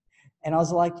 And I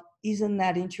was like, isn't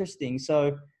that interesting?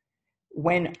 So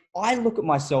when I look at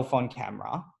myself on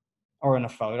camera or in a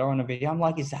photo or in a video, I'm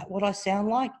like, is that what I sound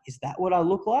like? Is that what I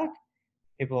look like?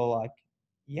 People are like,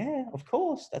 yeah, of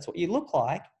course, that's what you look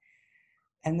like.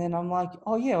 And then I'm like,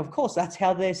 oh yeah, of course, that's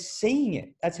how they're seeing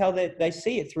it. That's how they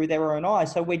see it through their own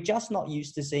eyes. So we're just not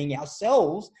used to seeing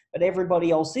ourselves, but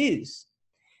everybody else is.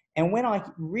 And when I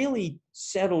really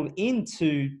settled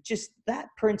into just that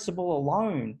principle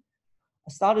alone,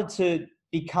 I started to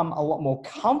become a lot more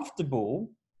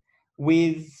comfortable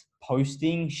with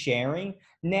posting, sharing.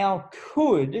 Now,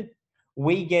 could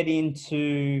we get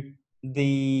into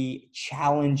the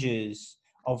challenges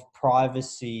of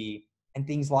privacy and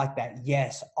things like that?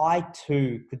 Yes, I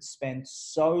too could spend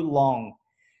so long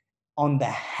on the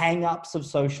hang-ups of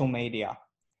social media.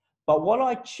 But what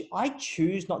I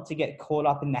choose not to get caught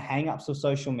up in the hang-ups of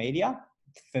social media,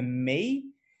 for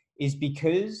me, is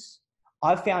because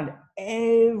I found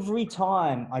every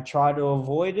time I try to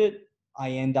avoid it, I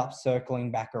end up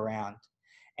circling back around.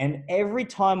 And every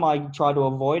time I try to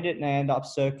avoid it and I end up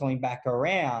circling back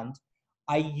around,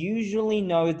 I usually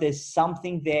know there's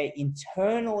something there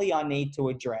internally I need to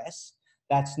address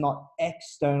that's not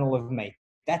external of me.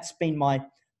 That's been my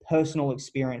personal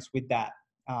experience with that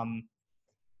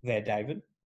there, David.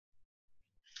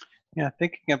 Yeah,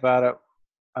 thinking about it,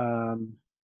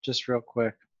 just real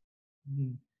quick.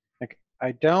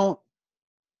 I've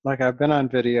been on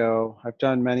video. I've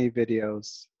done many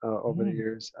videos over the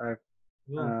years.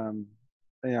 I'm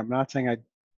not saying I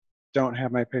don't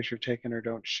have my picture taken or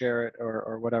don't share it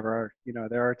or whatever.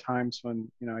 There are times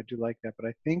when, I do like that, but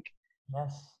I think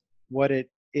what it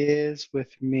is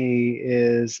with me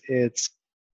is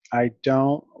I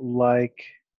don't like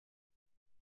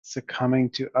succumbing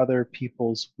to other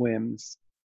people's whims.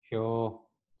 Sure.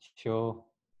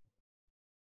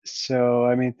 So,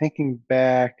 I mean, thinking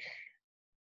back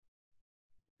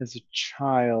as a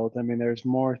child, I mean,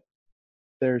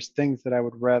 there's things that I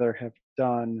would rather have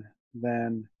done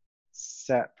than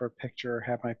sat for a picture or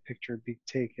have my picture be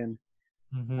taken.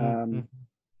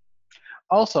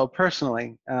 Also,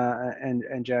 personally,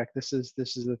 and Jack, this is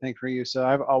the thing for you. So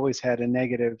I've always had a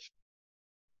negative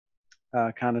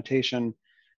connotation,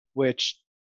 which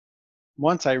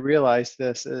once I realized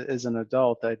this as an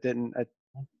adult, it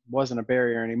wasn't a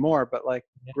barrier anymore. But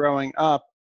growing up,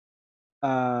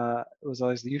 it was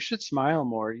always, you should smile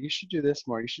more, you should do this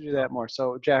more, you should do that more.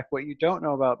 So Jack, what you don't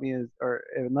know about me is, or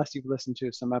unless you've listened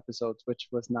to some episodes, which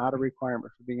was not a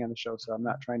requirement for being on the show, so I'm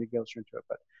not trying to guilt you into it,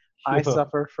 but I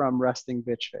suffer from resting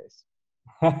bitch face.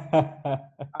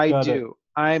 I do.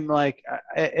 I'm like,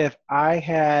 if I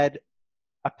had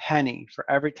a penny for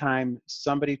every time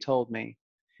somebody told me,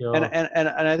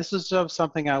 and this is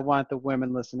something I want the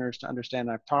women listeners to understand.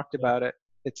 I've talked about it.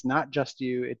 It's not just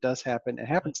you. It does happen. It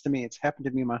happens to me. It's happened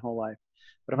to me my whole life.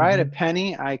 But if I had a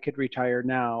penny, I could retire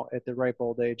now at the ripe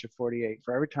old age of 48.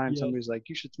 For every time Yes. somebody's like,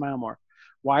 you should smile more.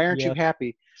 Why aren't you Yes.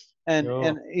 happy? And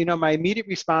Sure. you know, my immediate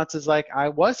response is like, I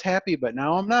was happy, but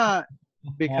now I'm not,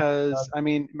 because I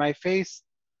mean, my face.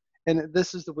 And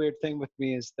this is the weird thing with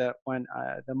me, is that when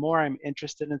the more I'm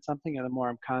interested in something and the more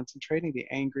I'm concentrating, the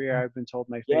angrier I've been told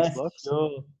my face Yes, looks,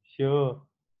 sure.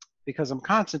 because I'm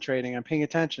concentrating, I'm paying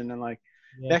attention, and like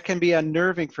Yes. that can be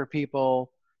unnerving for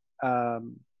people.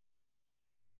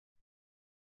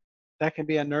 That can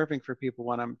be unnerving for people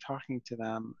when I'm talking to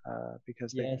them,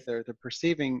 because Yes. they're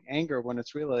perceiving anger when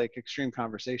it's really like extreme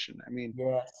conversation. I mean,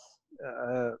 Yes.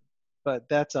 but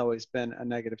that's always been a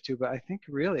negative too. But I think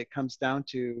really it comes down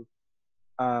to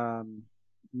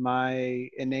my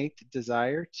innate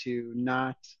desire to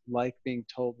not like being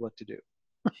told what to do.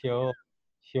 Sure.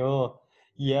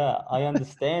 Yeah, I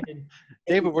understand.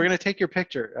 David, we're going to take your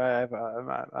picture. I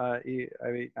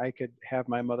mean, I could have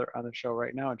my mother on the show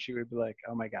right now and she would be like,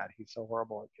 oh my God, he's so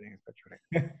horrible at getting his picture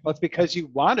taken. Well, it's because you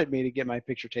wanted me to get my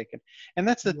picture taken. And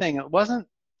that's the thing. It wasn't,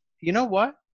 you know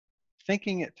what?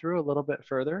 Thinking it through a little bit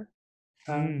further,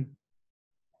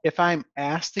 if I'm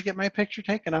asked to get my picture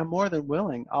taken, I'm more than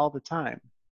willing all the time.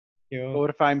 But what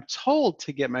if I'm told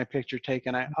to get my picture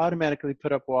taken? I automatically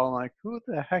put up a wall. I'm like, who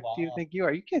the heck do you think you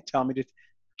are? You can't tell me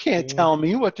tell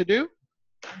me what to do.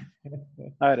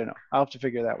 I don't know. I'll have to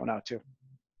figure that one out too.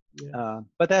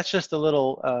 But that's just a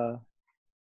little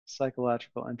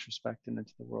psychological introspection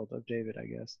into the world of David, I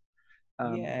guess.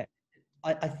 Yeah,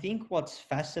 I think what's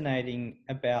fascinating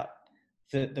about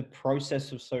the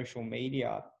process of social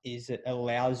media is it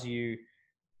allows you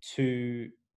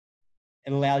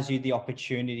the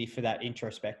opportunity for that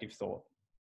introspective thought,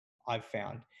 I've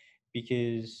found,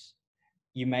 because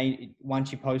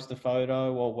once you post a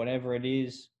photo or whatever it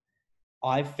is,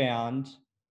 I've found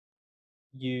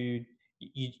you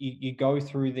go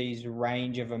through these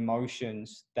range of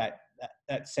emotions that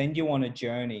send you on a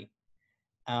journey.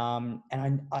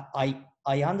 And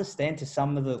I understand, to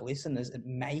some of the listeners, it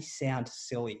may sound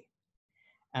silly,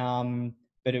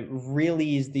 but it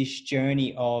really is this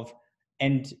journey of,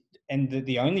 and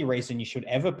the only reason you should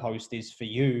ever post is for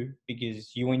you,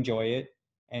 because you enjoy it,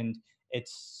 and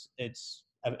it's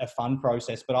a fun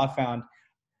process. But I found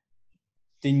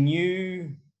the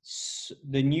new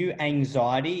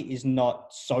anxiety is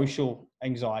not social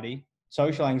anxiety.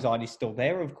 Social anxiety is still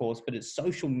there, of course, but it's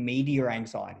social media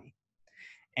anxiety.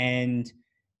 And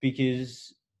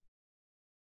because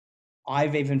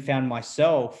I've even found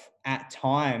myself at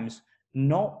times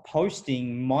not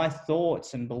posting my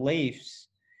thoughts and beliefs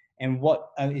and what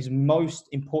is most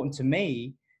important to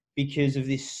me, because of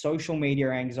this social media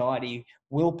anxiety.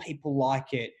 Will people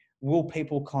like it? Will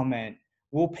people comment?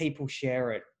 Will people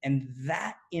share it? And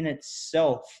that in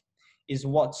itself is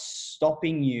what's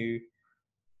stopping you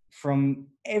from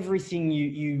everything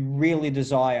you really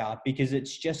desire, because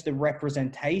it's just a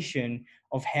representation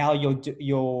of how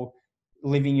you're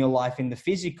living your life in the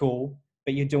physical,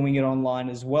 but you're doing it online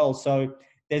as well. So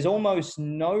there's almost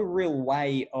no real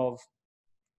way of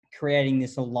creating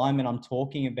this alignment I'm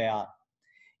talking about.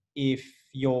 If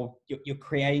you're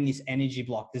creating this energy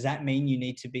block, does that mean you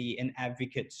need to be an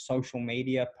advocate social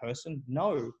media person?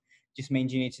 No, it just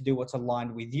means you need to do what's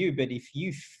aligned with you. But if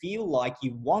you feel like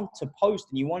you want to post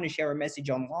and you want to share a message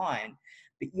online,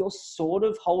 but you're sort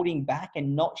of holding back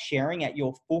and not sharing at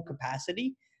your full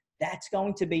capacity, that's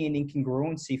going to be an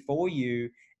incongruency for you.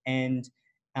 And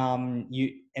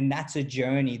that's a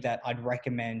journey that I'd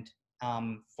recommend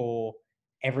for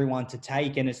everyone to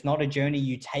take. And it's not a journey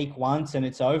you take once and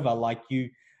it's over.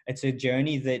 It's a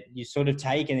journey that you sort of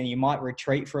take, and then you might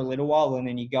retreat for a little while and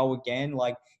then you go again.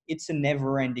 Like, it's a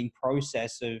never ending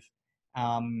process of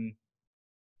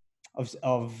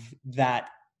that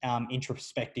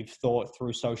introspective thought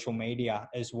through social media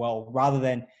as well, rather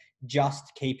than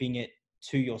just keeping it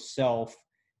to yourself,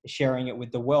 sharing it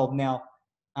with the world. Now,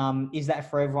 is that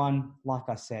for everyone? Like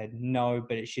I said, no,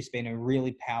 but it's just been a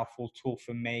really powerful tool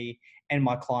for me and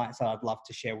my clients that I'd love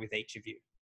to share with each of you.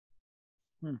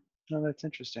 No, that's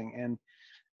interesting. And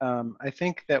I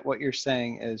think that what you're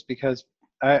saying is, because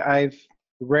I've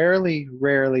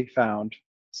rarely found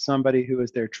somebody who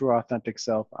is their true authentic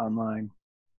self online.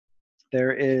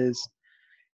 There is,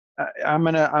 I'm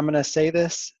gonna say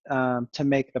this to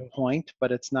make the point,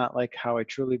 but it's not like how I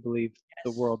truly believe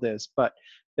the world is. But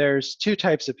there's two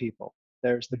types of people.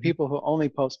 There's the people who only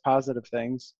post positive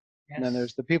things, and then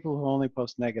there's the people who only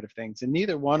post negative things. And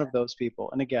neither one of those people,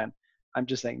 and again, I'm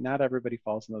just saying not everybody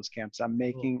falls in those camps. I'm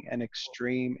making an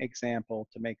extreme example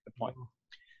to make the point.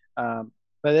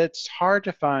 But it's hard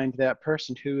to find that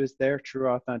person who is their true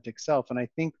authentic self. And I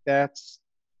think that's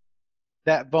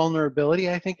that vulnerability,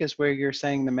 I think, is where you're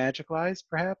saying the magic lies,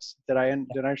 perhaps. Did I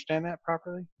understand that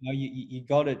properly? No, you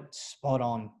got it spot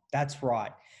on. That's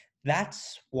right.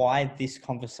 That's why this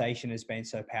conversation has been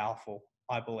so powerful,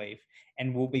 I believe,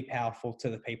 and will be powerful to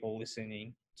the people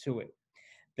listening to it.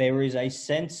 There is a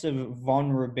sense of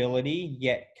vulnerability,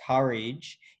 yet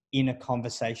courage in a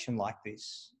conversation like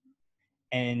this.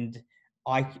 And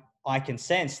I can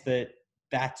sense that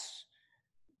that's,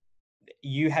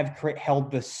 you have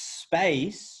held the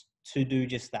space to do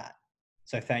just that.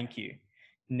 So thank you.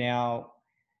 Now,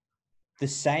 the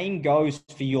same goes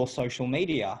for your social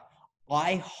media.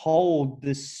 I hold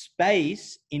the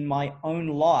space in my own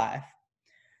life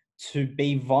to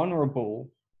be vulnerable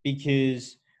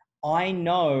because I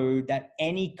know that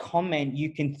any comment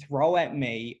you can throw at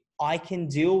me, I can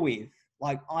deal with.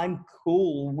 Like, I'm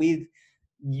cool with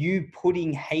you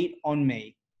putting hate on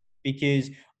me because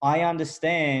I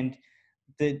understand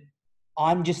that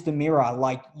I'm just a mirror.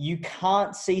 Like, you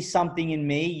can't see something in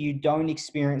me you don't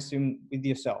experience with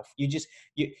yourself.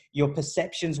 Your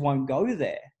perceptions won't go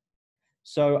there.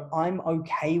 So I'm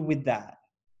okay with that.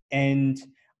 And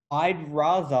I'd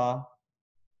rather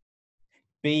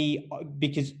be,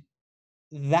 because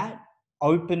that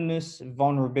openness,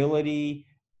 vulnerability,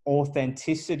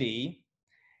 authenticity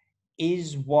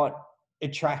is what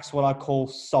attracts what I call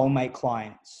soulmate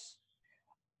clients.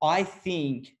 I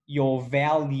think your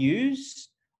values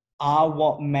are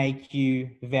what make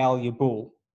you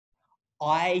valuable.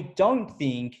 I don't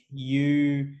think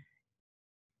you,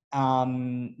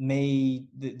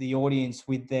 the audience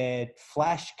with their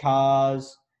flash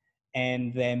cars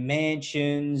and their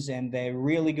mansions and their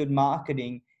really good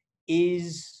marketing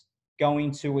is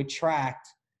going to attract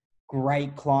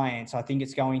great clients. I think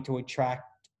it's going to attract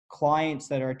clients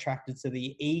that are attracted to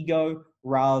the ego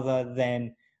rather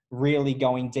than really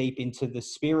going deep into the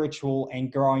spiritual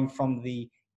and growing from the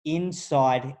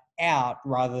inside out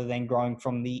rather than growing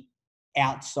from the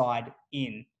outside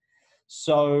in.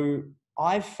 So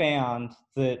I've found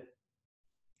that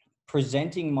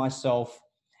presenting myself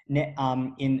in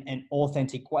an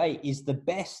authentic way is the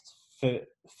best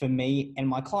for me and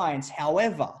my clients.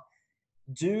 However,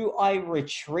 do I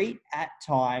retreat at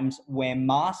times, wear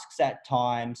masks at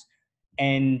times,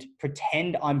 and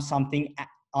pretend I'm something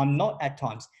I'm not at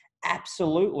times?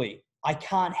 Absolutely. I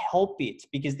can't help it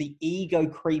because the ego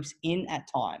creeps in at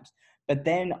times. But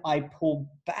then I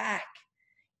pull back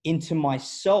into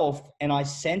myself and I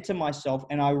center myself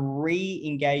and I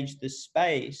re-engage the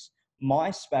space,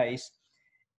 my space,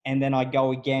 and then I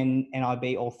go again and I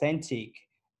be authentic.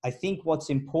 I think what's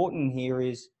important here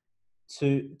is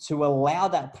to allow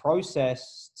that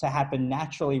process to happen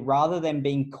naturally rather than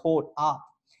being caught up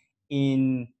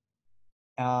in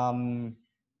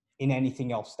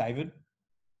anything else, David.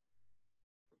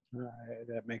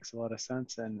 That makes a lot of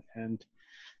sense, and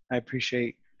I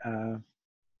appreciate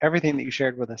everything that you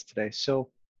shared with us today. So,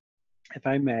 if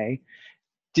I may,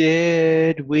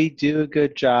 did we do a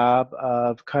good job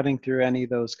of cutting through any of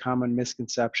those common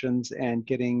misconceptions and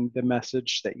getting the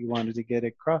message that you wanted to get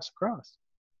across?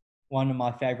 One of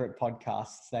my favorite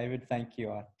podcasts, David. Thank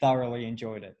you. I thoroughly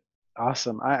enjoyed it.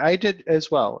 Awesome. I did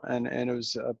as well, and it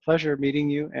was a pleasure meeting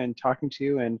you and talking to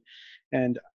you.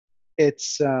 And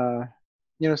it's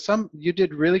you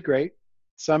did really great.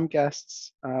 Some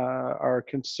guests are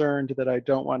concerned that I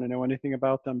don't want to know anything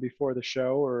about them before the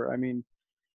show, or I mean,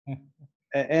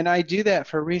 and I do that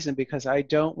for a reason, because I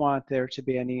don't want there to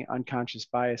be any unconscious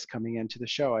bias coming into the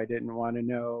show. I didn't want to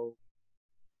know,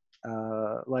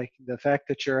 like the fact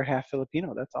that you're half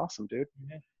Filipino. That's awesome, dude.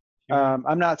 Yeah.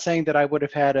 I'm not saying that I would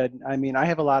have had I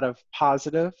have a lot of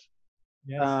positive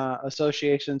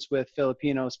associations with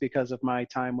Filipinos because of my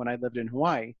time when I lived in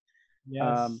Hawaii.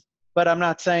 Yes. But I'm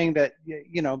not saying that,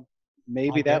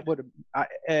 maybe that would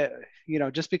have,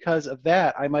 just because of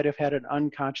that, I might have had an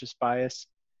unconscious bias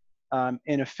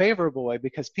in a favorable way,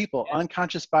 because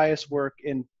unconscious bias work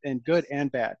in good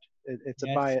and bad. It's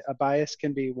a bias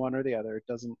can be one or the other. It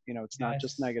doesn't, it's not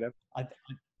just negative.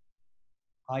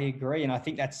 I agree. And I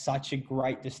think that's such a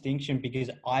great distinction, because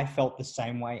I felt the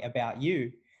same way about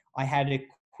you. I had a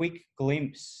quick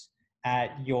glimpse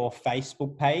at your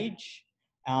Facebook page,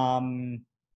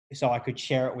 so I could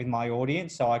share it with my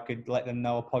audience, so I could let them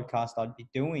know a podcast I'd be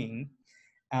doing.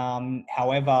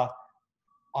 However,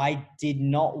 I did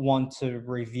not want to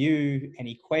review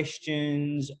any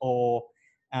questions or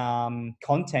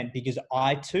content, because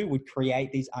I too would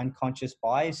create these unconscious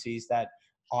biases that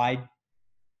I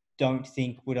don't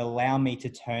think would allow me to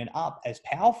turn up as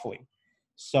powerfully.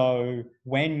 So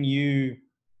when you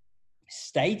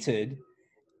stated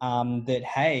that,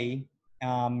 hey,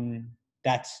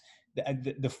 that's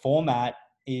the format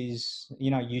is,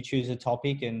 you choose a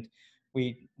topic and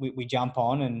we jump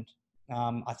on, and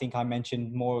I think I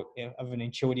mentioned more of an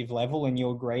intuitive level, and you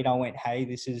agreed. I went, hey,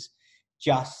 this is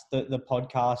just the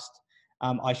podcast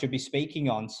I should be speaking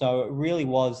on. So it really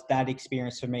was that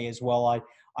experience for me as well.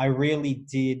 I really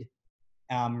did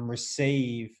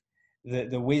receive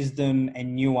the wisdom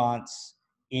and nuance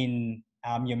in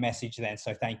your message then.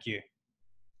 So thank you.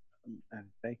 And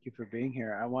thank you for being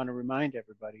here. I want to remind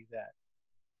everybody that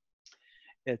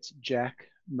it's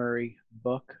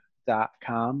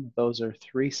jackmurraybook.com. Those are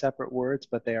 3 separate words,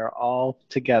 but they are all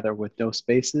together with no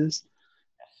spaces.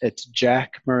 It's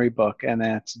Jack Murray Book, and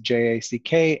that's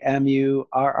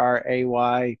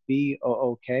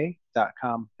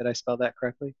JackMurrayBook.com. Did I spell that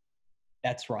correctly?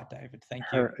 That's right, David. Thank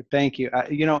you. Thank you.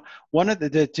 One of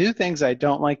the 2 things I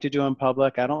don't like to do in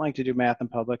public, I don't like to do math in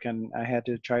public, and I had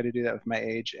to try to do that with my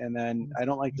age. And then I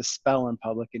don't like to spell in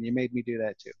public, and you made me do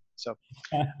that too. So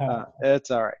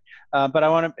it's all right. But I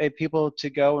want people to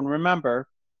go and remember,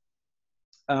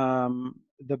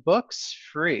 the book's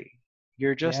free.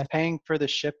 You're just paying for the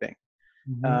shipping.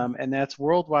 Mm-hmm. And that's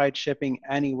worldwide shipping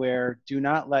anywhere. Do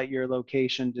not let your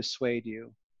location dissuade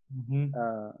you.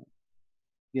 Mm-hmm.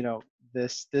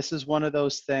 This is one of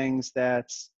those things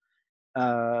that's,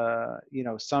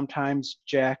 sometimes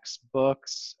Jack's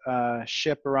books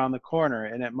ship around the corner,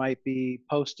 and it might be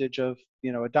postage of,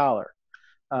 $1.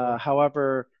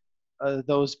 However,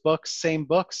 those same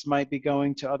books might be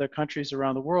going to other countries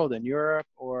around the world, in Europe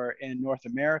or in North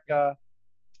America,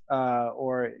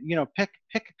 or, pick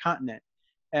a continent.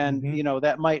 And,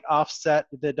 that might offset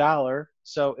the $1.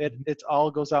 So it all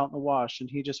goes out in the wash, and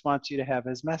he just wants you to have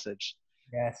his message.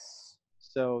 Yes.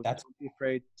 So don't be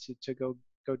afraid to go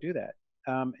do that.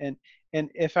 And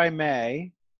if I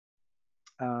may,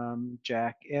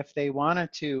 Jack, if they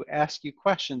wanted to ask you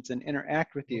questions and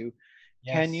interact with you,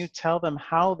 can you tell them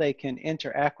how they can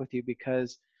interact with you?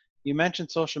 Because you mentioned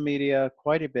social media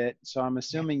quite a bit. So I'm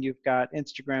assuming you've got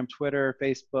Instagram, Twitter,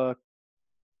 Facebook,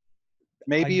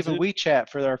 maybe even WeChat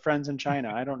for our friends in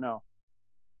China. I don't know.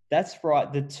 That's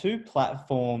right. The 2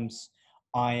 platforms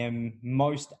I am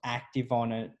most active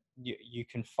on it, you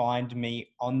can find me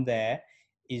on there,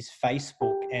 is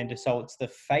Facebook. And so it's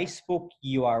the Facebook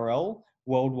URL,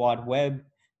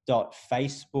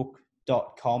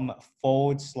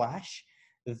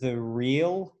 worldwideweb.facebook.com/The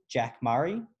Real Jack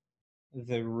Murray.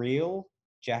 The Real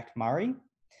Jack Murray.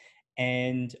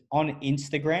 And on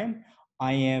Instagram,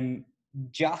 I am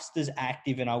just as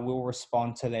active, and I will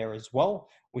respond to there as well,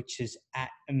 which is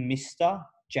at Mr.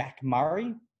 Jack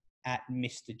Murray, at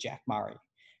Mr. Jack Murray.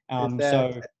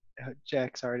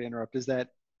 Jack, sorry to interrupt. Is that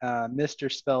Mr.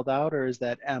 spelled out, or is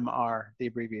that MR, the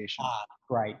abbreviation?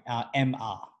 Great.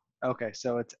 MR. Okay,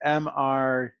 so it's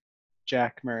MR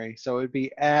Jack Murray. So it would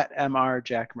be at MR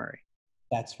Jack Murray.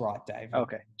 That's right, David.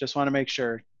 Okay, just want to make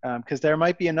sure, because there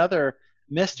might be another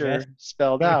Mr.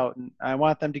 spelled out, and I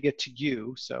want them to get to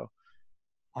you. So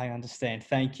I understand.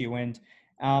 Thank you. And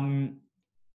I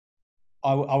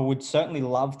would certainly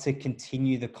love to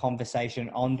continue the conversation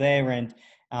on there. And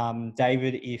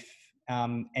David, if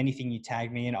anything you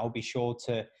tag me in, I'll be sure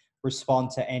to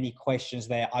respond to any questions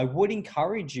there. I would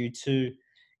encourage you to,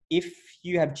 if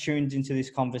you have tuned into this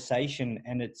conversation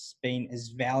and it's been as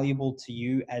valuable to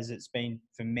you as it's been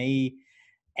for me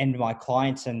and my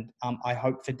clients, and I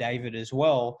hope for David as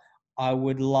well, I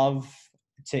would love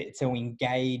to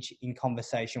engage in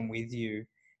conversation with you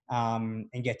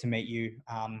and get to meet you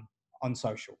on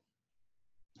social.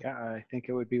 Yeah, I think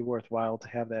it would be worthwhile to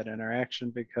have that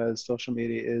interaction, because social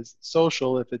media is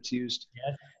social if it's used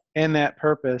in that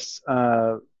purpose.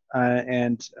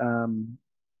 And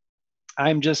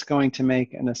I'm just going to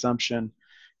make an assumption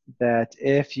that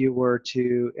if you were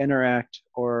to interact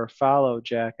or follow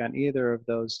Jack on either of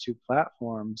those 2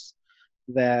 platforms,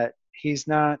 that he's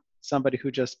not somebody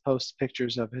who just posts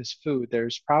pictures of his food.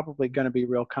 There's probably going to be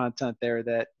real content there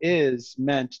that is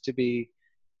meant to be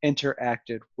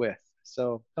interacted with.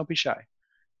 So don't be shy.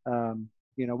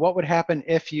 What would happen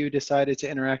if you decided to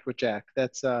interact with Jack?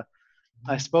 That's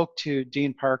I spoke to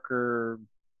Dean Parker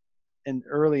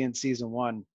early in season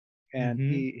 1, and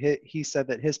he said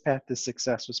that his path to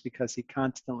success was because he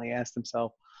constantly asked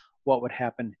himself, what would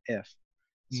happen if?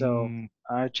 So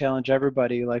I challenge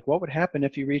everybody, what would happen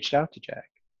if you reached out to Jack?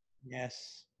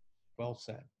 Yes. Well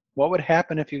said. What would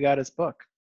happen if you got his book?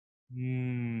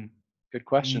 Good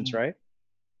questions, right?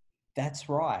 That's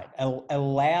right.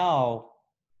 Allow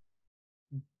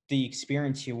the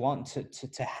experience you want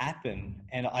to happen.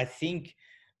 And I think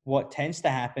what tends to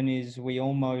happen is we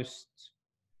almost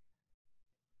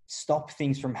stop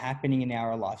things from happening in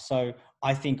our life. So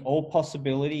I think all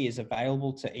possibility is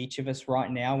available to each of us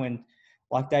right now. And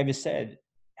like David said,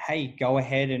 hey, go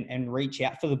ahead and reach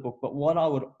out for the book. But what I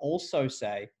would also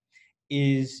say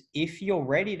is if you're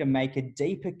ready to make a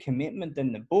deeper commitment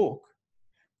than the book,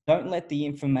 don't let the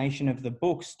information of the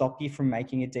book stop you from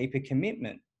making a deeper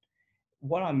commitment.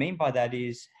 What I mean by that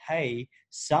is, hey,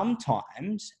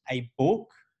 sometimes a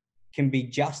book can be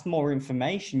just more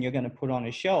information you're going to put on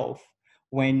a shelf,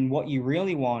 when what you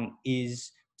really want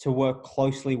is to work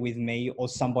closely with me or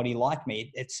somebody like me.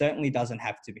 It certainly doesn't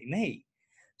have to be me.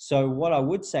 So what I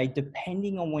would say,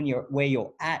 depending on where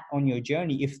you're at on your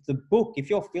journey, if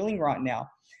you're feeling right now,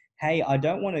 hey, I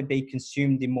don't want to be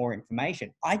consumed in more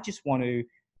information. I just want to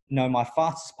know my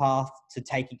fastest path to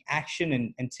taking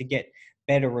action and to get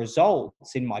better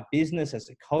results in my business as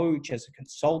a coach, as a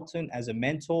consultant, as a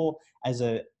mentor, as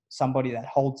somebody that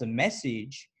holds a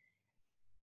message.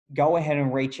 Go ahead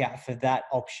and reach out for that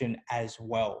option as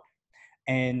well.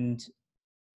 And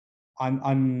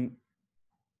I'm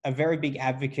a very big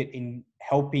advocate in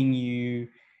helping you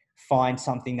find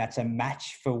something that's a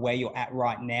match for where you're at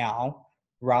right now,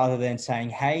 rather than saying,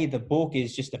 hey, the book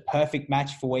is just a perfect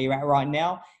match for where you're at right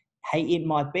now. Hey, it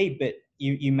might be, but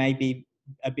you may be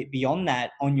a bit beyond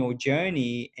that on your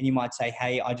journey, and you might say,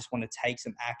 hey, I just want to take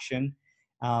some action.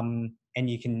 And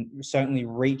you can certainly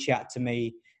reach out to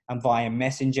me via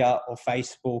Messenger or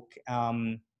Facebook,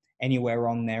 anywhere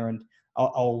on there, and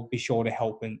I'll be sure to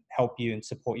help you and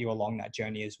support you along that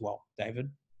journey as well, David.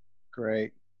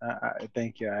 Great.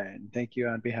 Thank you. And thank you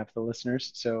on behalf of the listeners.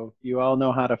 So you all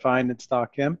know how to find and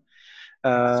stalk him.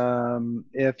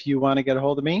 If you want to get a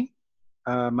hold of me,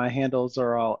 my handles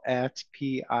are all at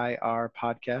PIR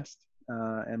Podcast,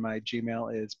 and my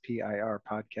Gmail is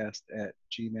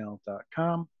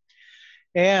pirpodcast@gmail.com.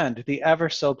 And the ever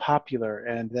so popular,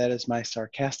 and that is my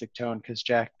sarcastic tone, because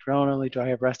Jack, not only do I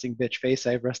have resting bitch face,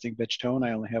 I have resting bitch tone.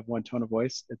 I only have one tone of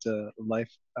voice. It's a life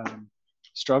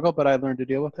struggle, but I learned to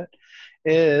deal with it,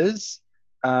 is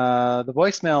the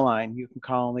voicemail line. You can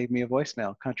call and leave me a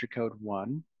voicemail, country code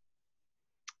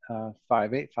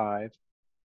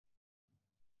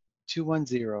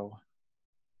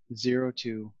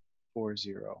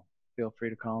 1-585-210-0240. Feel free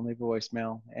to call and leave a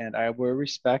voicemail, and I will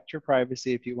respect your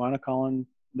privacy. If you want to call and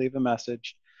leave a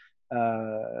message,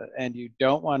 and you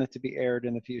don't want it to be aired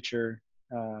in the future,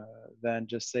 then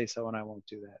just say so and I won't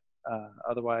do that.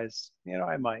 Otherwise,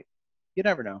 I might. You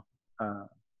never know.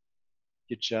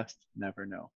 You just never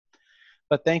know.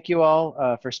 But thank you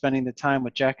all for spending the time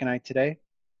with Jack and I today.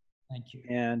 Thank you.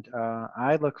 And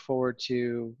I look forward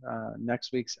to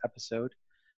next week's episode,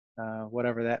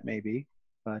 whatever that may be.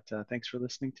 But thanks for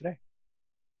listening today.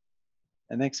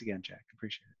 And thanks again, Jack.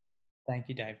 Appreciate it. Thank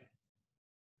you, David.